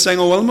by just saying,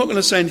 I'm not going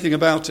to say anything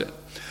about it.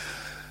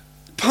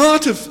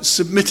 Part of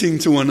submitting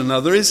to one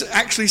another is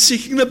actually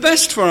seeking the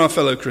best for our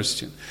fellow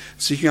Christian.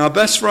 Seeking our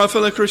best for our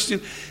fellow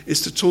Christian is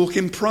to talk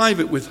in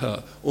private with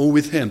her or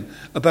with him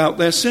about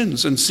their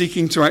sins and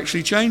seeking to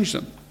actually change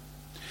them.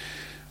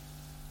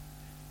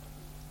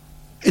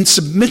 In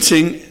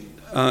submitting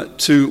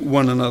to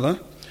one another,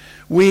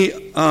 We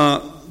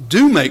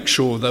do make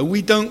sure, though,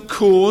 we don't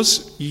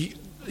cause,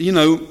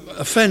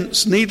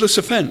 offence, needless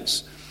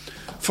offence,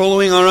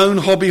 following our own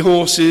hobby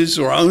horses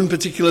or our own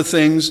particular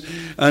things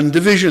and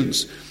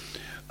divisions.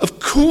 Of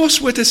course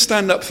we're to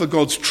stand up for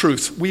God's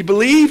truth. We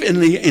believe in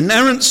the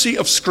inerrancy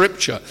of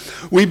Scripture.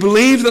 We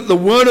believe that the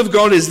Word of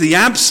God is the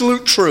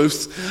absolute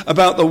truth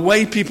about the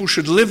way people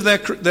should live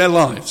their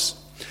lives.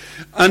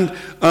 And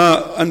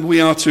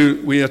we are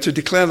to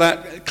declare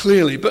that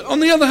clearly. But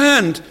on the other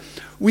hand,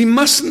 we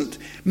mustn't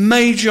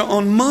major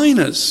on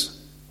minors.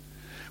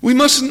 We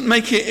mustn't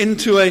make it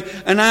into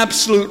an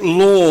absolute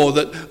law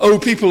that,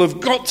 people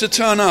have got to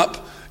turn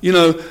up,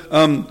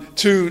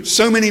 to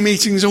so many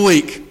meetings a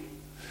week.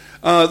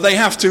 They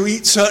have to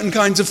eat certain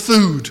kinds of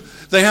food.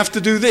 They have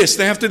to do this,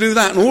 they have to do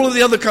that, and all of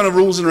the other kind of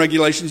rules and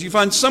regulations you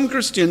find some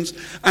Christians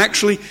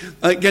actually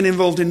get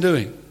involved in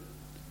doing.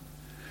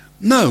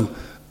 No.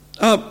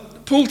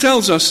 Paul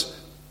tells us,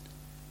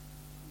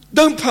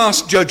 don't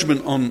pass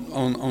judgment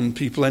on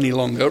people any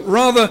longer.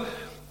 Rather,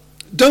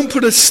 don't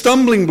put a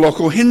stumbling block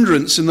or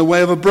hindrance in the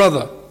way of a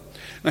brother.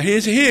 Now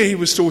here he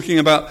was talking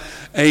about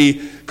a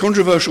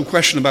controversial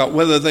question about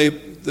whether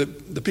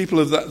the people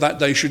of that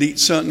day should eat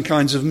certain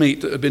kinds of meat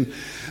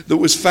that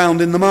was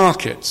found in the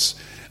markets.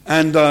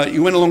 And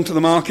you went along to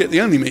the market,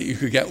 the only meat you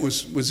could get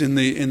was in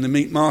the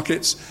meat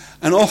markets.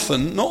 And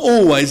often, not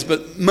always,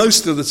 but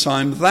most of the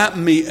time, that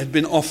meat had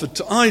been offered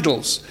to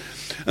idols.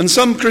 And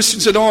some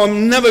Christians said,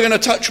 I'm never going to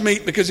touch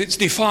meat because it's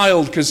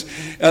defiled, because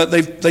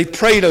they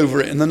prayed over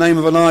it in the name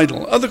of an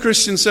idol. Other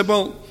Christians said,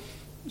 well,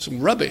 it's all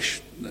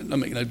rubbish. It doesn't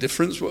make no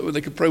difference.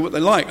 They could pray what they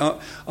like.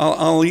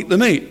 I'll eat the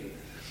meat.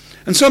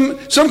 And some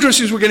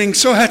Christians were getting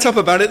so het up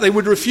about it, they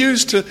would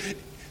refuse to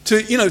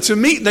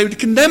meet. They would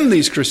condemn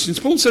these Christians.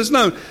 Paul says,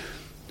 no.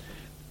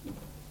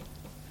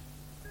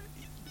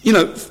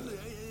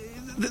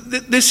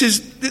 This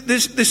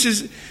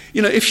is.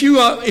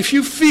 If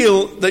you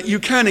feel that you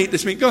can eat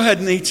this meat, go ahead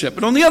and eat it.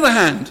 But on the other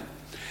hand,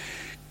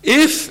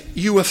 if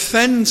you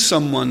offend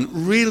someone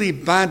really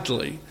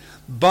badly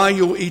by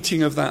your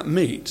eating of that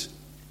meat,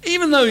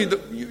 even though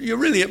you're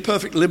really at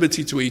perfect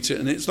liberty to eat it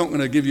and it's not going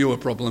to give you a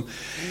problem,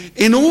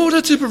 in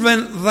order to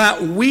prevent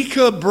that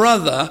weaker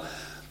brother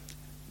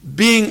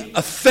being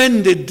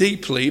offended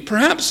deeply,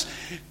 perhaps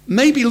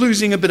maybe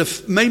losing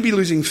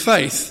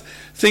faith,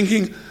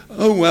 thinking,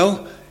 oh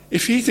well,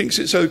 if he thinks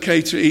it's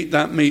okay to eat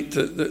that meat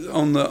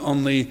on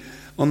the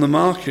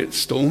market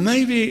stall,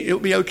 maybe it'll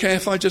be okay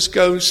if I just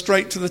go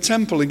straight to the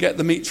temple and get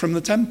the meat from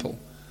the temple.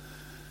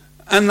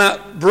 And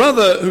that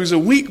brother, who's a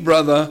weak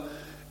brother,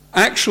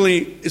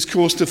 actually is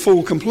caused to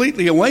fall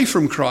completely away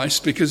from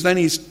Christ, because then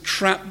he's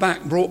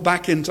brought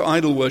back into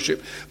idol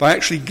worship by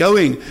actually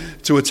going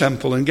to a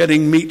temple and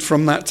getting meat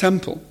from that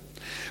temple.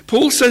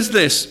 Paul says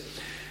this: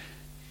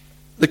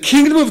 the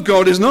kingdom of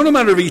God is not a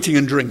matter of eating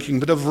and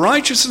drinking, but of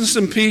righteousness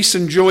and peace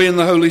and joy in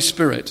the Holy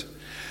Spirit.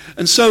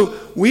 And so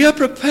we are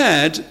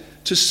prepared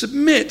to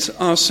submit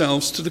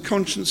ourselves to the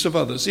conscience of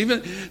others.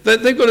 Even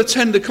that they've got a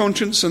tender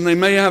conscience and they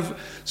may have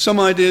some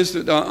ideas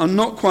that are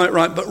not quite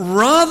right, but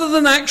rather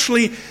than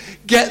actually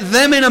get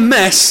them in a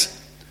mess,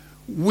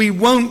 we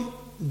won't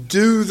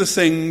do the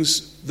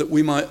things that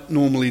we might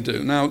normally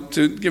do. Now,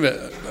 to give it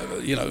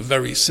a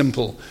very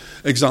simple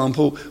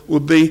example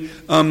would be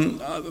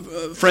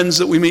friends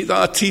that we meet that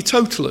are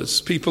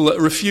teetotalers, people that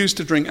refuse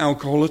to drink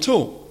alcohol at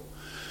all.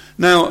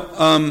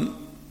 Now,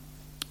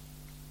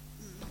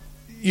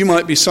 you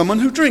might be someone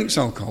who drinks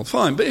alcohol,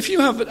 fine. But if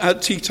you have a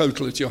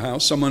teetotal at your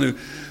house, someone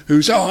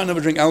who's, I never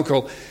drink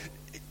alcohol,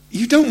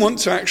 you don't want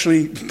to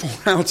actually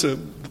pour out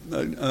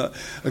a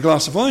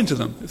glass of wine to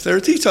them if they're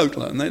a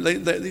teetotaler and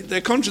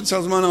their conscience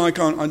tells them, no, I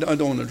can't, I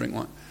don't want to drink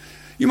wine.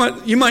 You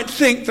might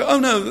think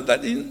that,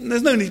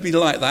 there's no need to be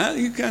like that.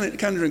 You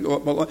can drink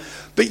wine.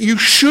 But you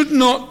should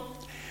not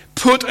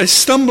put a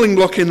stumbling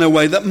block in their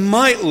way that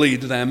might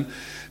lead them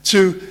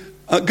to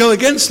go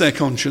against their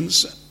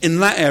conscience in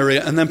that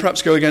area, and then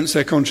perhaps go against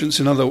their conscience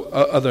in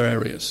other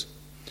areas.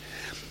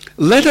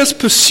 Let us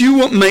pursue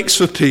what makes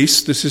for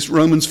peace. This is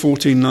Romans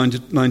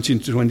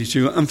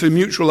 14:19-22, and for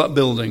mutual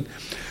upbuilding.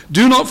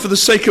 Do not, for the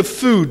sake of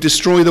food,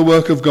 destroy the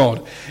work of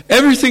God.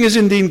 Everything is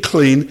indeed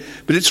clean,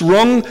 but it's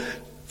wrong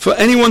for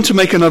anyone to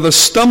make another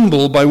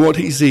stumble by what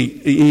he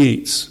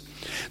eats.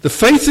 The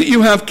faith that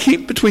you have,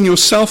 keep between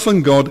yourself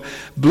and God.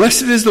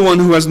 Blessed is the one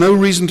who has no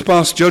reason to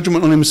pass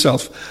judgment on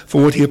himself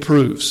for what he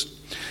approves.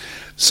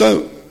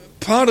 So,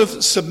 part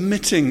of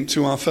submitting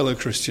to our fellow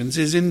Christians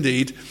is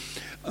indeed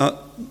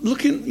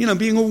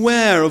being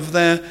aware of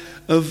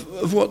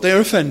what they're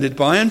offended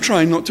by and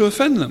trying not to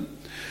offend them.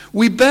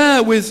 We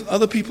bear with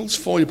other people's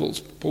foibles.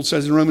 Paul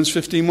says in Romans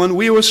 15:1,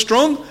 we who are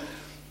strong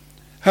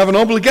have an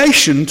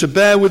obligation to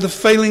bear with the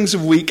failings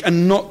of the weak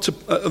and not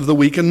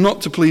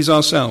to please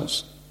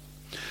ourselves.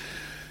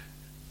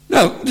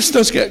 Now, this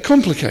does get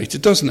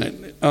complicated, doesn't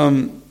it?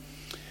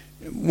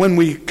 When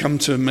we come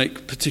to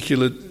make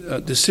particular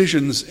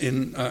decisions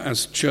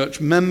as church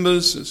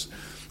members, as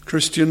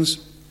Christians,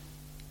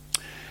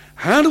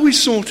 how do we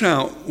sort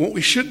out what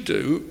we should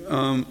do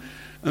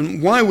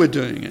and why we're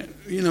doing it?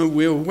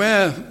 We're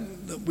aware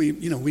that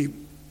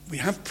we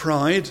have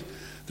pride,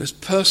 there's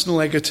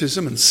personal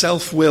egotism and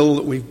self-will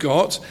that we've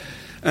got.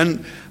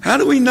 And how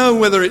do we know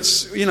whether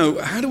it's,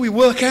 how do we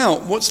work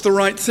out what's the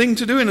right thing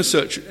to do in a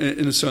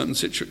certain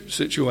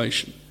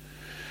situation?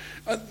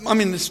 I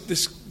mean,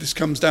 this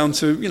comes down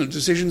to,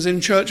 decisions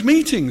in church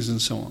meetings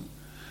and so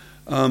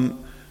on.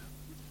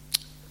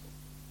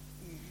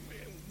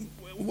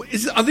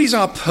 Are these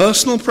our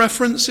personal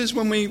preferences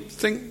when we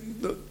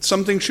think that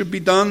something should be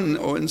done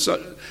or in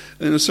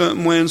a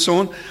certain way and so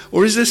on?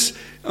 Or is this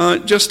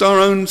just our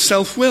own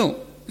self-will?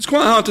 It's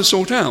quite hard to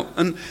sort out.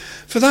 And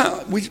for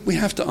that, we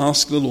have to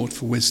ask the Lord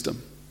for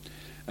wisdom.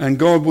 And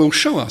God will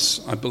show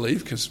us, I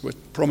believe, because we're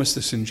promised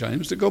this in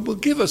James, that God will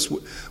give us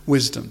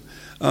wisdom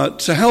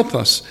to help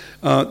us,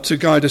 to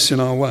guide us in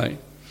our way.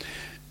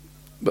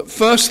 But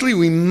firstly,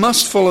 we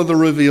must follow the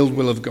revealed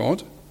will of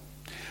God.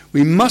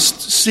 We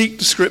must seek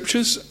the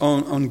Scriptures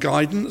on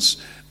guidance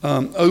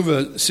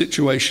over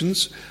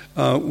situations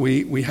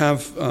we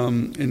have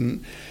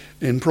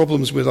in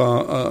problems with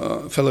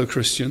our fellow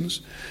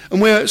Christians.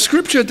 And where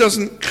Scripture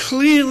doesn't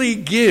clearly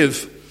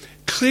give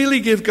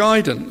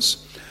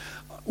guidance,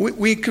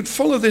 we could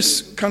follow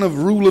this kind of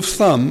rule of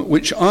thumb,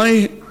 which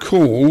I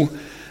call,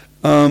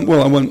 I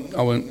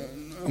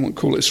won't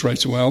call it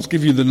straight away. I'll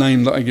give you the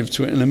name that I give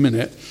to it in a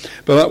minute.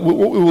 But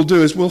what we will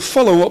do is we'll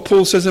follow what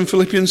Paul says in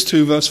Philippians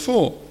 2 verse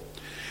 4.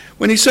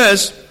 When he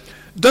says,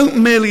 don't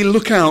merely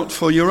look out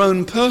for your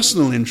own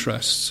personal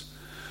interests,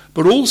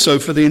 but also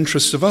for the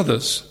interests of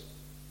others.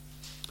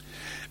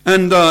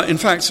 And in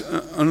fact,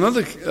 on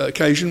another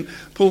occasion,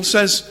 Paul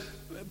says,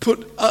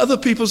 put other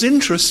people's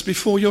interests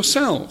before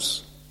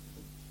yourselves.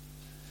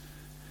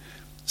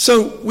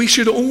 So we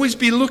should always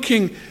be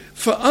looking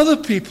for other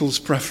people's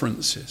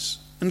preferences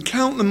and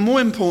count them more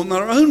important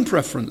than our own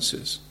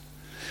preferences.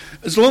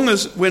 As long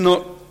as we're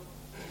not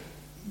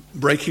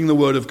breaking the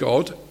word of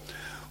God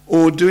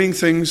or doing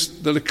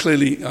things that are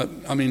clearly,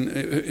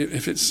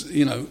 if it's,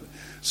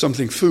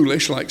 something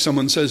foolish, like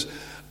someone says,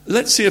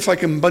 let's see if I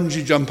can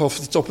bungee jump off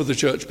the top of the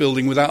church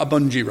building without a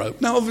bungee rope.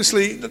 Now,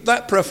 obviously,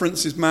 that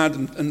preference is mad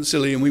and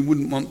silly, and we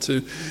wouldn't want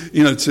to,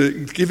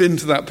 to give in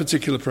to that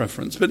particular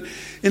preference. But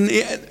in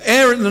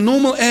the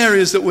normal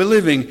areas that we're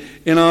living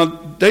in our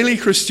daily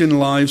Christian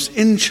lives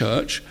in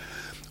church,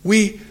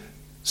 we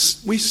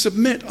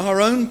submit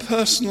our own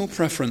personal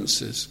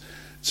preferences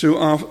to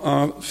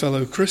our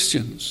fellow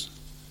Christians.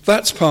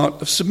 That's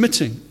part of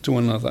submitting to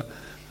one another.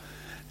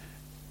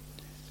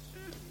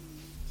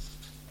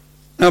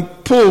 Now,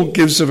 Paul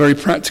gives a very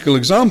practical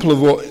example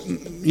of what,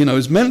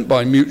 is meant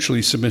by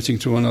mutually submitting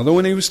to one another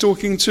when he was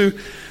talking to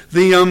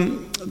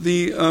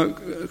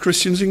the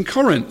Christians in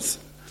Corinth.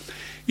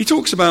 He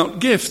talks about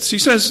gifts. He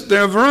says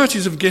there are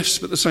varieties of gifts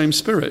but the same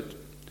Spirit,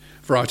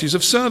 varieties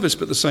of service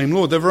but the same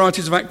Lord. There are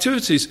varieties of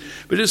activities,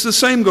 but it's the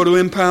same God who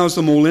empowers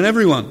them all in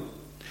everyone.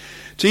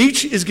 To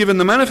each is given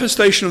the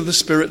manifestation of the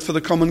Spirit for the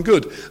common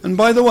good. And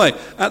by the way,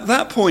 at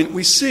that point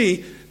we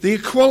see the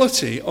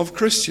equality of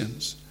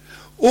Christians.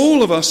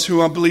 All of us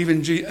who believe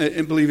in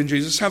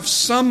Jesus have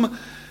some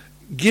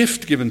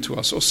gift given to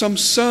us or some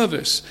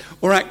service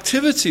or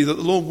activity that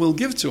the Lord will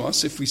give to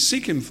us if we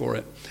seek him for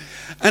it.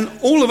 And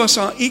all of us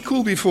are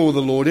equal before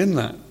the Lord in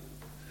that.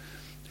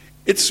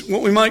 It's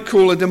what we might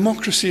call a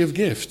democracy of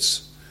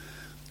gifts.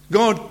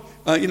 God,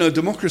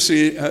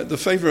 democracy, the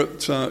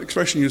favourite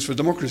expression used for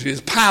democracy is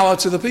power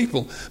to the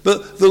people.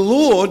 But the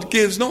Lord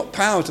gives not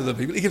power to the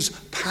people, he gives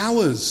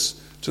powers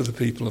to the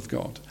people of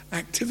God,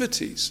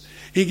 activities.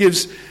 He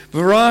gives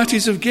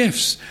varieties of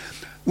gifts.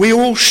 We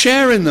all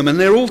share in them, and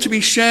they're all to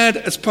be shared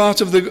as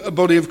part of the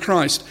body of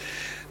Christ.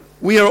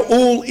 We are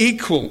all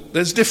equal.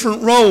 There's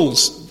different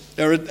roles.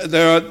 There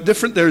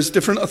is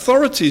different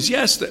authorities.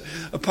 Yes,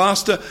 a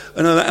pastor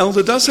and an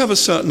elder does have a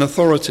certain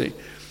authority.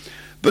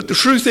 But the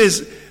truth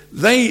is,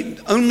 they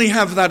only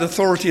have that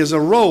authority as a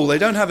role. They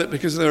don't have it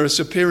because they're a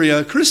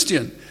superior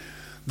Christian.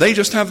 They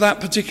just have that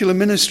particular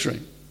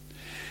ministry.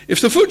 If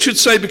the foot should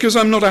say, because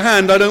I'm not a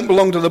hand, I don't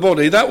belong to the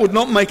body, that would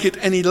not make it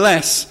any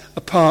less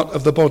a part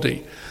of the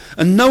body.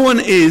 And no one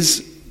who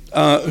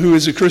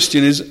is a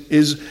Christian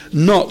is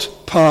not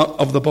part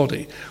of the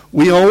body.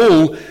 We are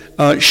all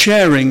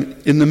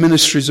sharing in the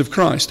ministries of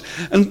Christ.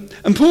 And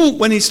Paul,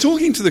 when he's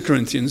talking to the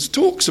Corinthians,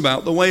 talks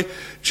about the way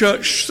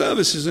church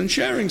services and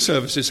sharing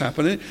services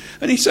happen.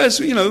 And he says,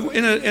 in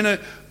a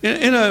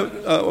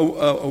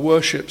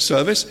worship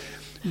service,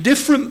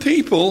 different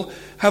people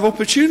have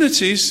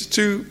opportunities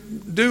to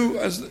do,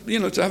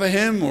 to have a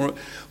hymn or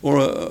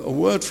a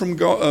word from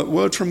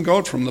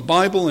God, from the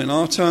Bible in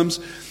our terms.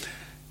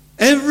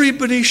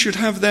 Everybody should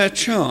have their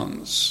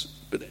chance,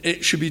 but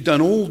it should be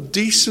done all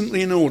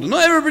decently in order.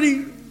 Not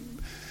everybody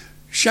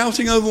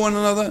shouting over one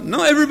another.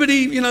 Not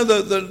everybody,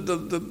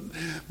 the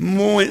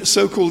more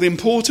so-called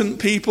important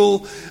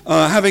people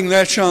having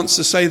their chance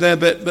to say their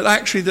bit, but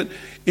actually that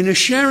in a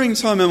sharing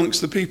time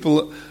amongst the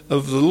people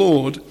of the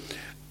Lord,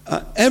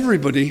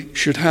 everybody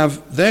should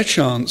have their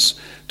chance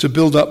to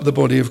build up the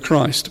body of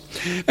Christ.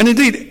 And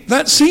indeed,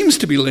 that seems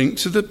to be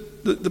linked to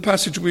the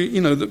passage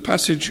the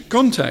passage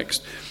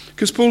context.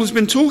 Because Paul has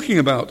been talking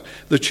about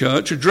the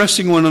church,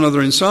 addressing one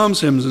another in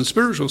psalms, hymns, and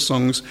spiritual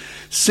songs,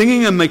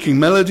 singing and making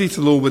melody to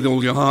the Lord with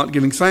all your heart,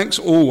 giving thanks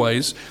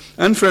always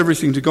and for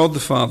everything to God the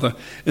Father,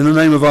 in the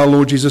name of our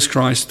Lord Jesus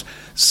Christ,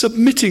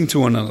 submitting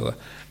to one another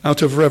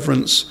out of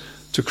reverence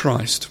to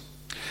Christ.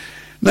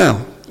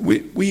 Now,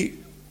 we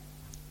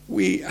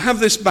have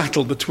this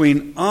battle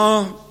between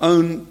our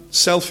own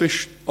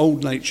selfish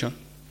old nature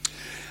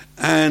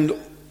and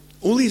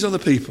all these other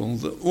people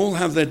that all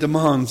have their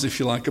demands, if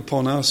you like,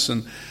 upon us,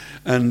 and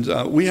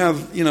we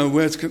have,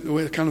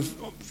 we're kind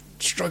of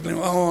struggling.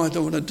 Oh, I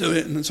don't want to do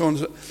it, and so on.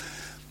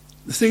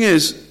 The thing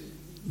is,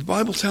 the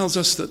Bible tells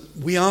us that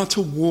we are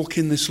to walk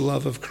in this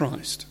love of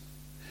Christ.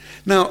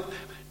 Now,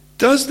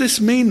 does this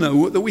mean,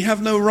 though, that we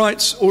have no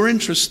rights or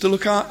interests to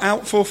look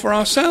out for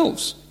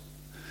ourselves?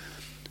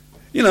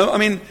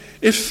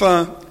 If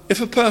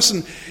a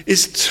person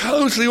is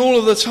totally all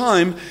of the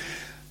time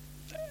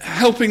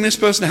helping this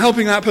person,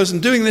 helping that person,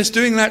 doing this,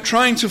 doing that,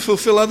 trying to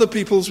fulfill other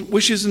people's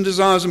wishes and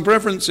desires and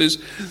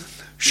preferences,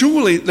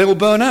 surely they will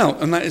burn out,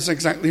 and that is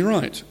exactly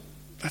right.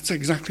 That's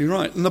exactly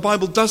right. And the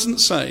Bible doesn't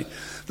say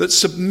that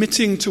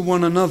submitting to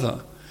one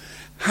another,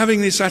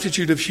 having this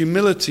attitude of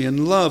humility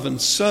and love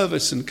and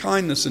service and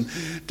kindness and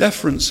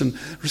deference and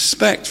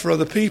respect for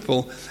other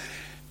people,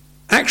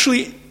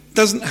 actually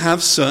doesn't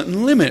have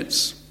certain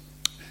limits.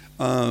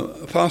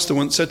 A pastor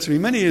once said to me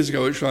many years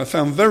ago, which I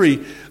found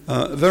very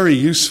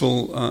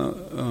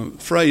useful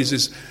phrase,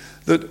 is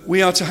that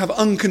we are to have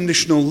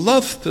unconditional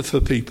love for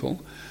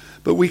people,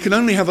 but we can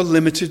only have a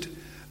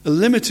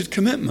limited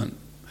commitment.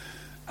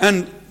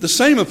 And the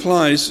same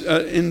applies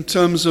in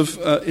terms of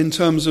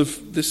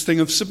this thing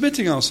of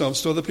submitting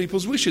ourselves to other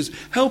people's wishes,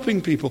 helping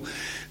people.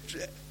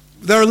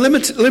 There are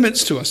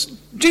limits to us.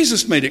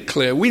 Jesus made it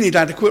clear we need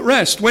adequate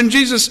rest. When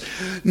Jesus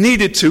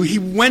needed to, he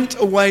went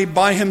away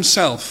by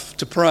himself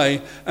to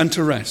pray and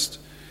to rest.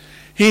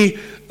 We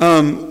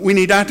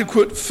need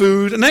adequate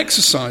food and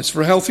exercise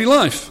for a healthy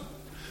life.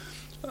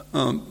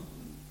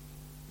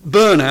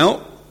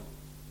 Burnout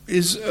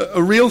is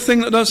a real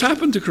thing that does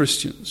happen to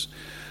Christians.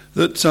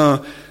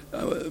 That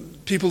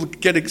people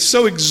get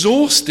so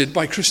exhausted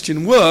by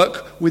Christian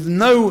work with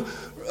no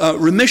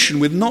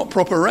remission, with not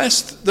proper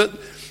rest, that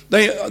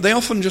they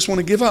often just want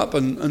to give up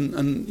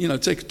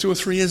and take 2 or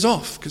 3 years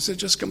off because they're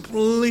just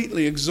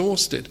completely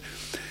exhausted.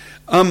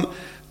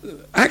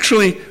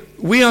 Actually,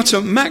 we are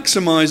to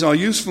maximize our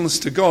usefulness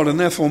to God and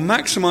therefore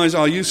maximize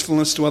our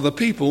usefulness to other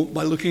people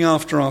by looking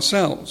after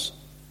ourselves,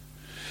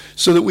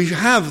 so that we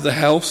have the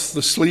health,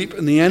 the sleep,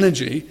 and the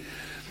energy,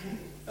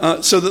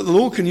 so that the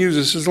Lord can use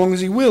us as long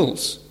as he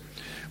wills.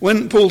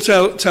 When Paul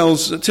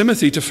tells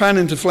Timothy to fan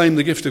into flame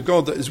the gift of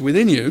God that is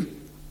within you,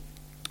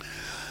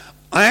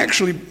 I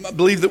actually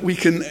believe that we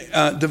can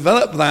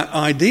develop that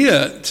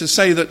idea to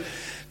say that,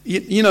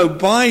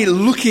 by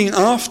looking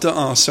after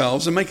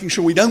ourselves and making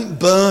sure we don't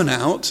burn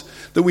out,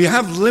 that we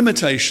have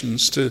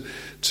limitations to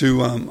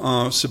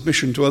our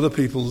submission to other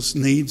people's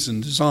needs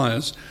and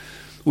desires.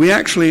 We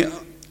actually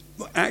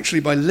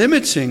by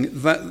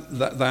limiting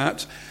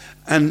that,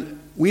 and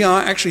we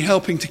are actually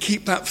helping to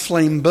keep that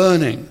flame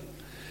burning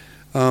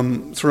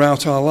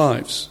throughout our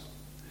lives.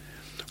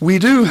 We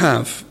do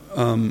have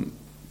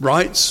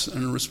rights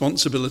and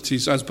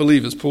responsibilities as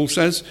believers. Paul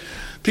says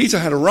Peter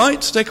had a right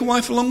to take a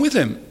wife along with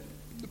him.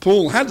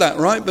 Paul had that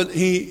right, but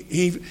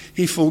he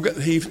forgoed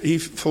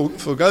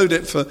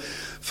it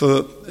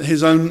for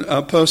his own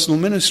personal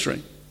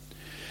ministry.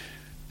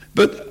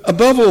 But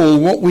above all,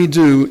 what we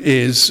do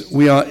is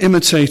we are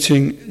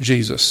imitating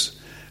Jesus.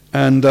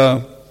 And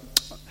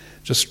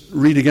just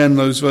read again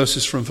those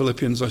verses from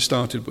Philippians I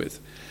started with.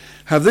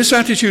 Have this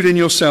attitude in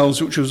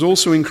yourselves, which was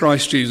also in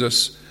Christ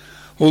Jesus,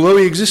 although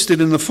he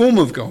existed in the form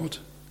of God,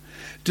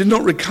 did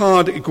not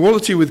regard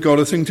equality with God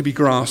a thing to be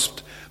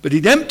grasped, but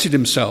he emptied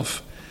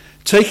himself,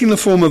 taking the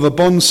form of a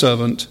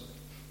bondservant,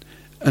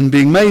 and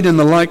being made in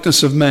the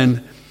likeness of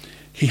men,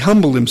 he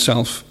humbled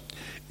himself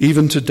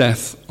even to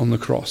death on the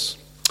cross.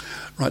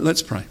 Right,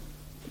 let's pray.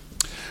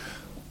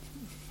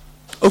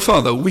 Oh,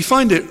 Father, we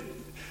find it,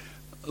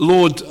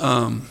 Lord,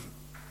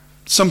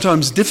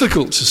 sometimes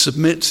difficult to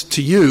submit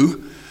to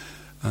you,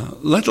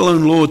 let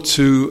alone, Lord,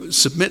 to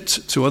submit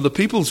to other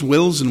people's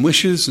wills and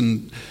wishes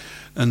and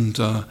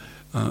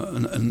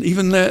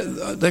even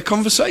their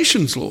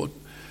conversations, Lord,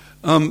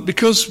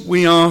 because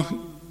we are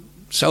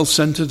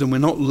self-centered and we're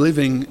not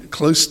living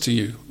close to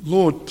you.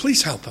 Lord,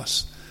 please help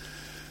us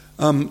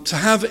to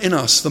have in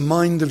us the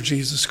mind of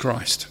Jesus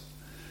Christ.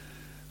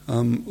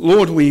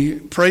 Lord, we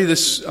pray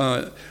this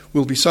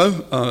will be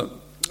so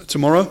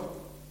tomorrow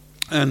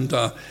and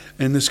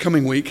in this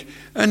coming week,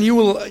 and you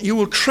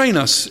will train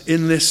us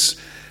in this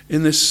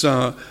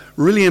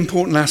really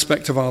important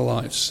aspect of our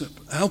lives.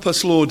 Help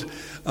us, Lord,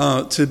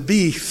 to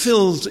be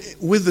filled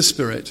with the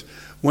Spirit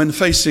when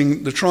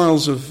facing the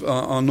trials of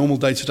our normal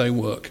day-to-day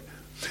work.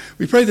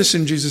 We pray this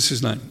in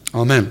Jesus' name.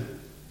 Amen.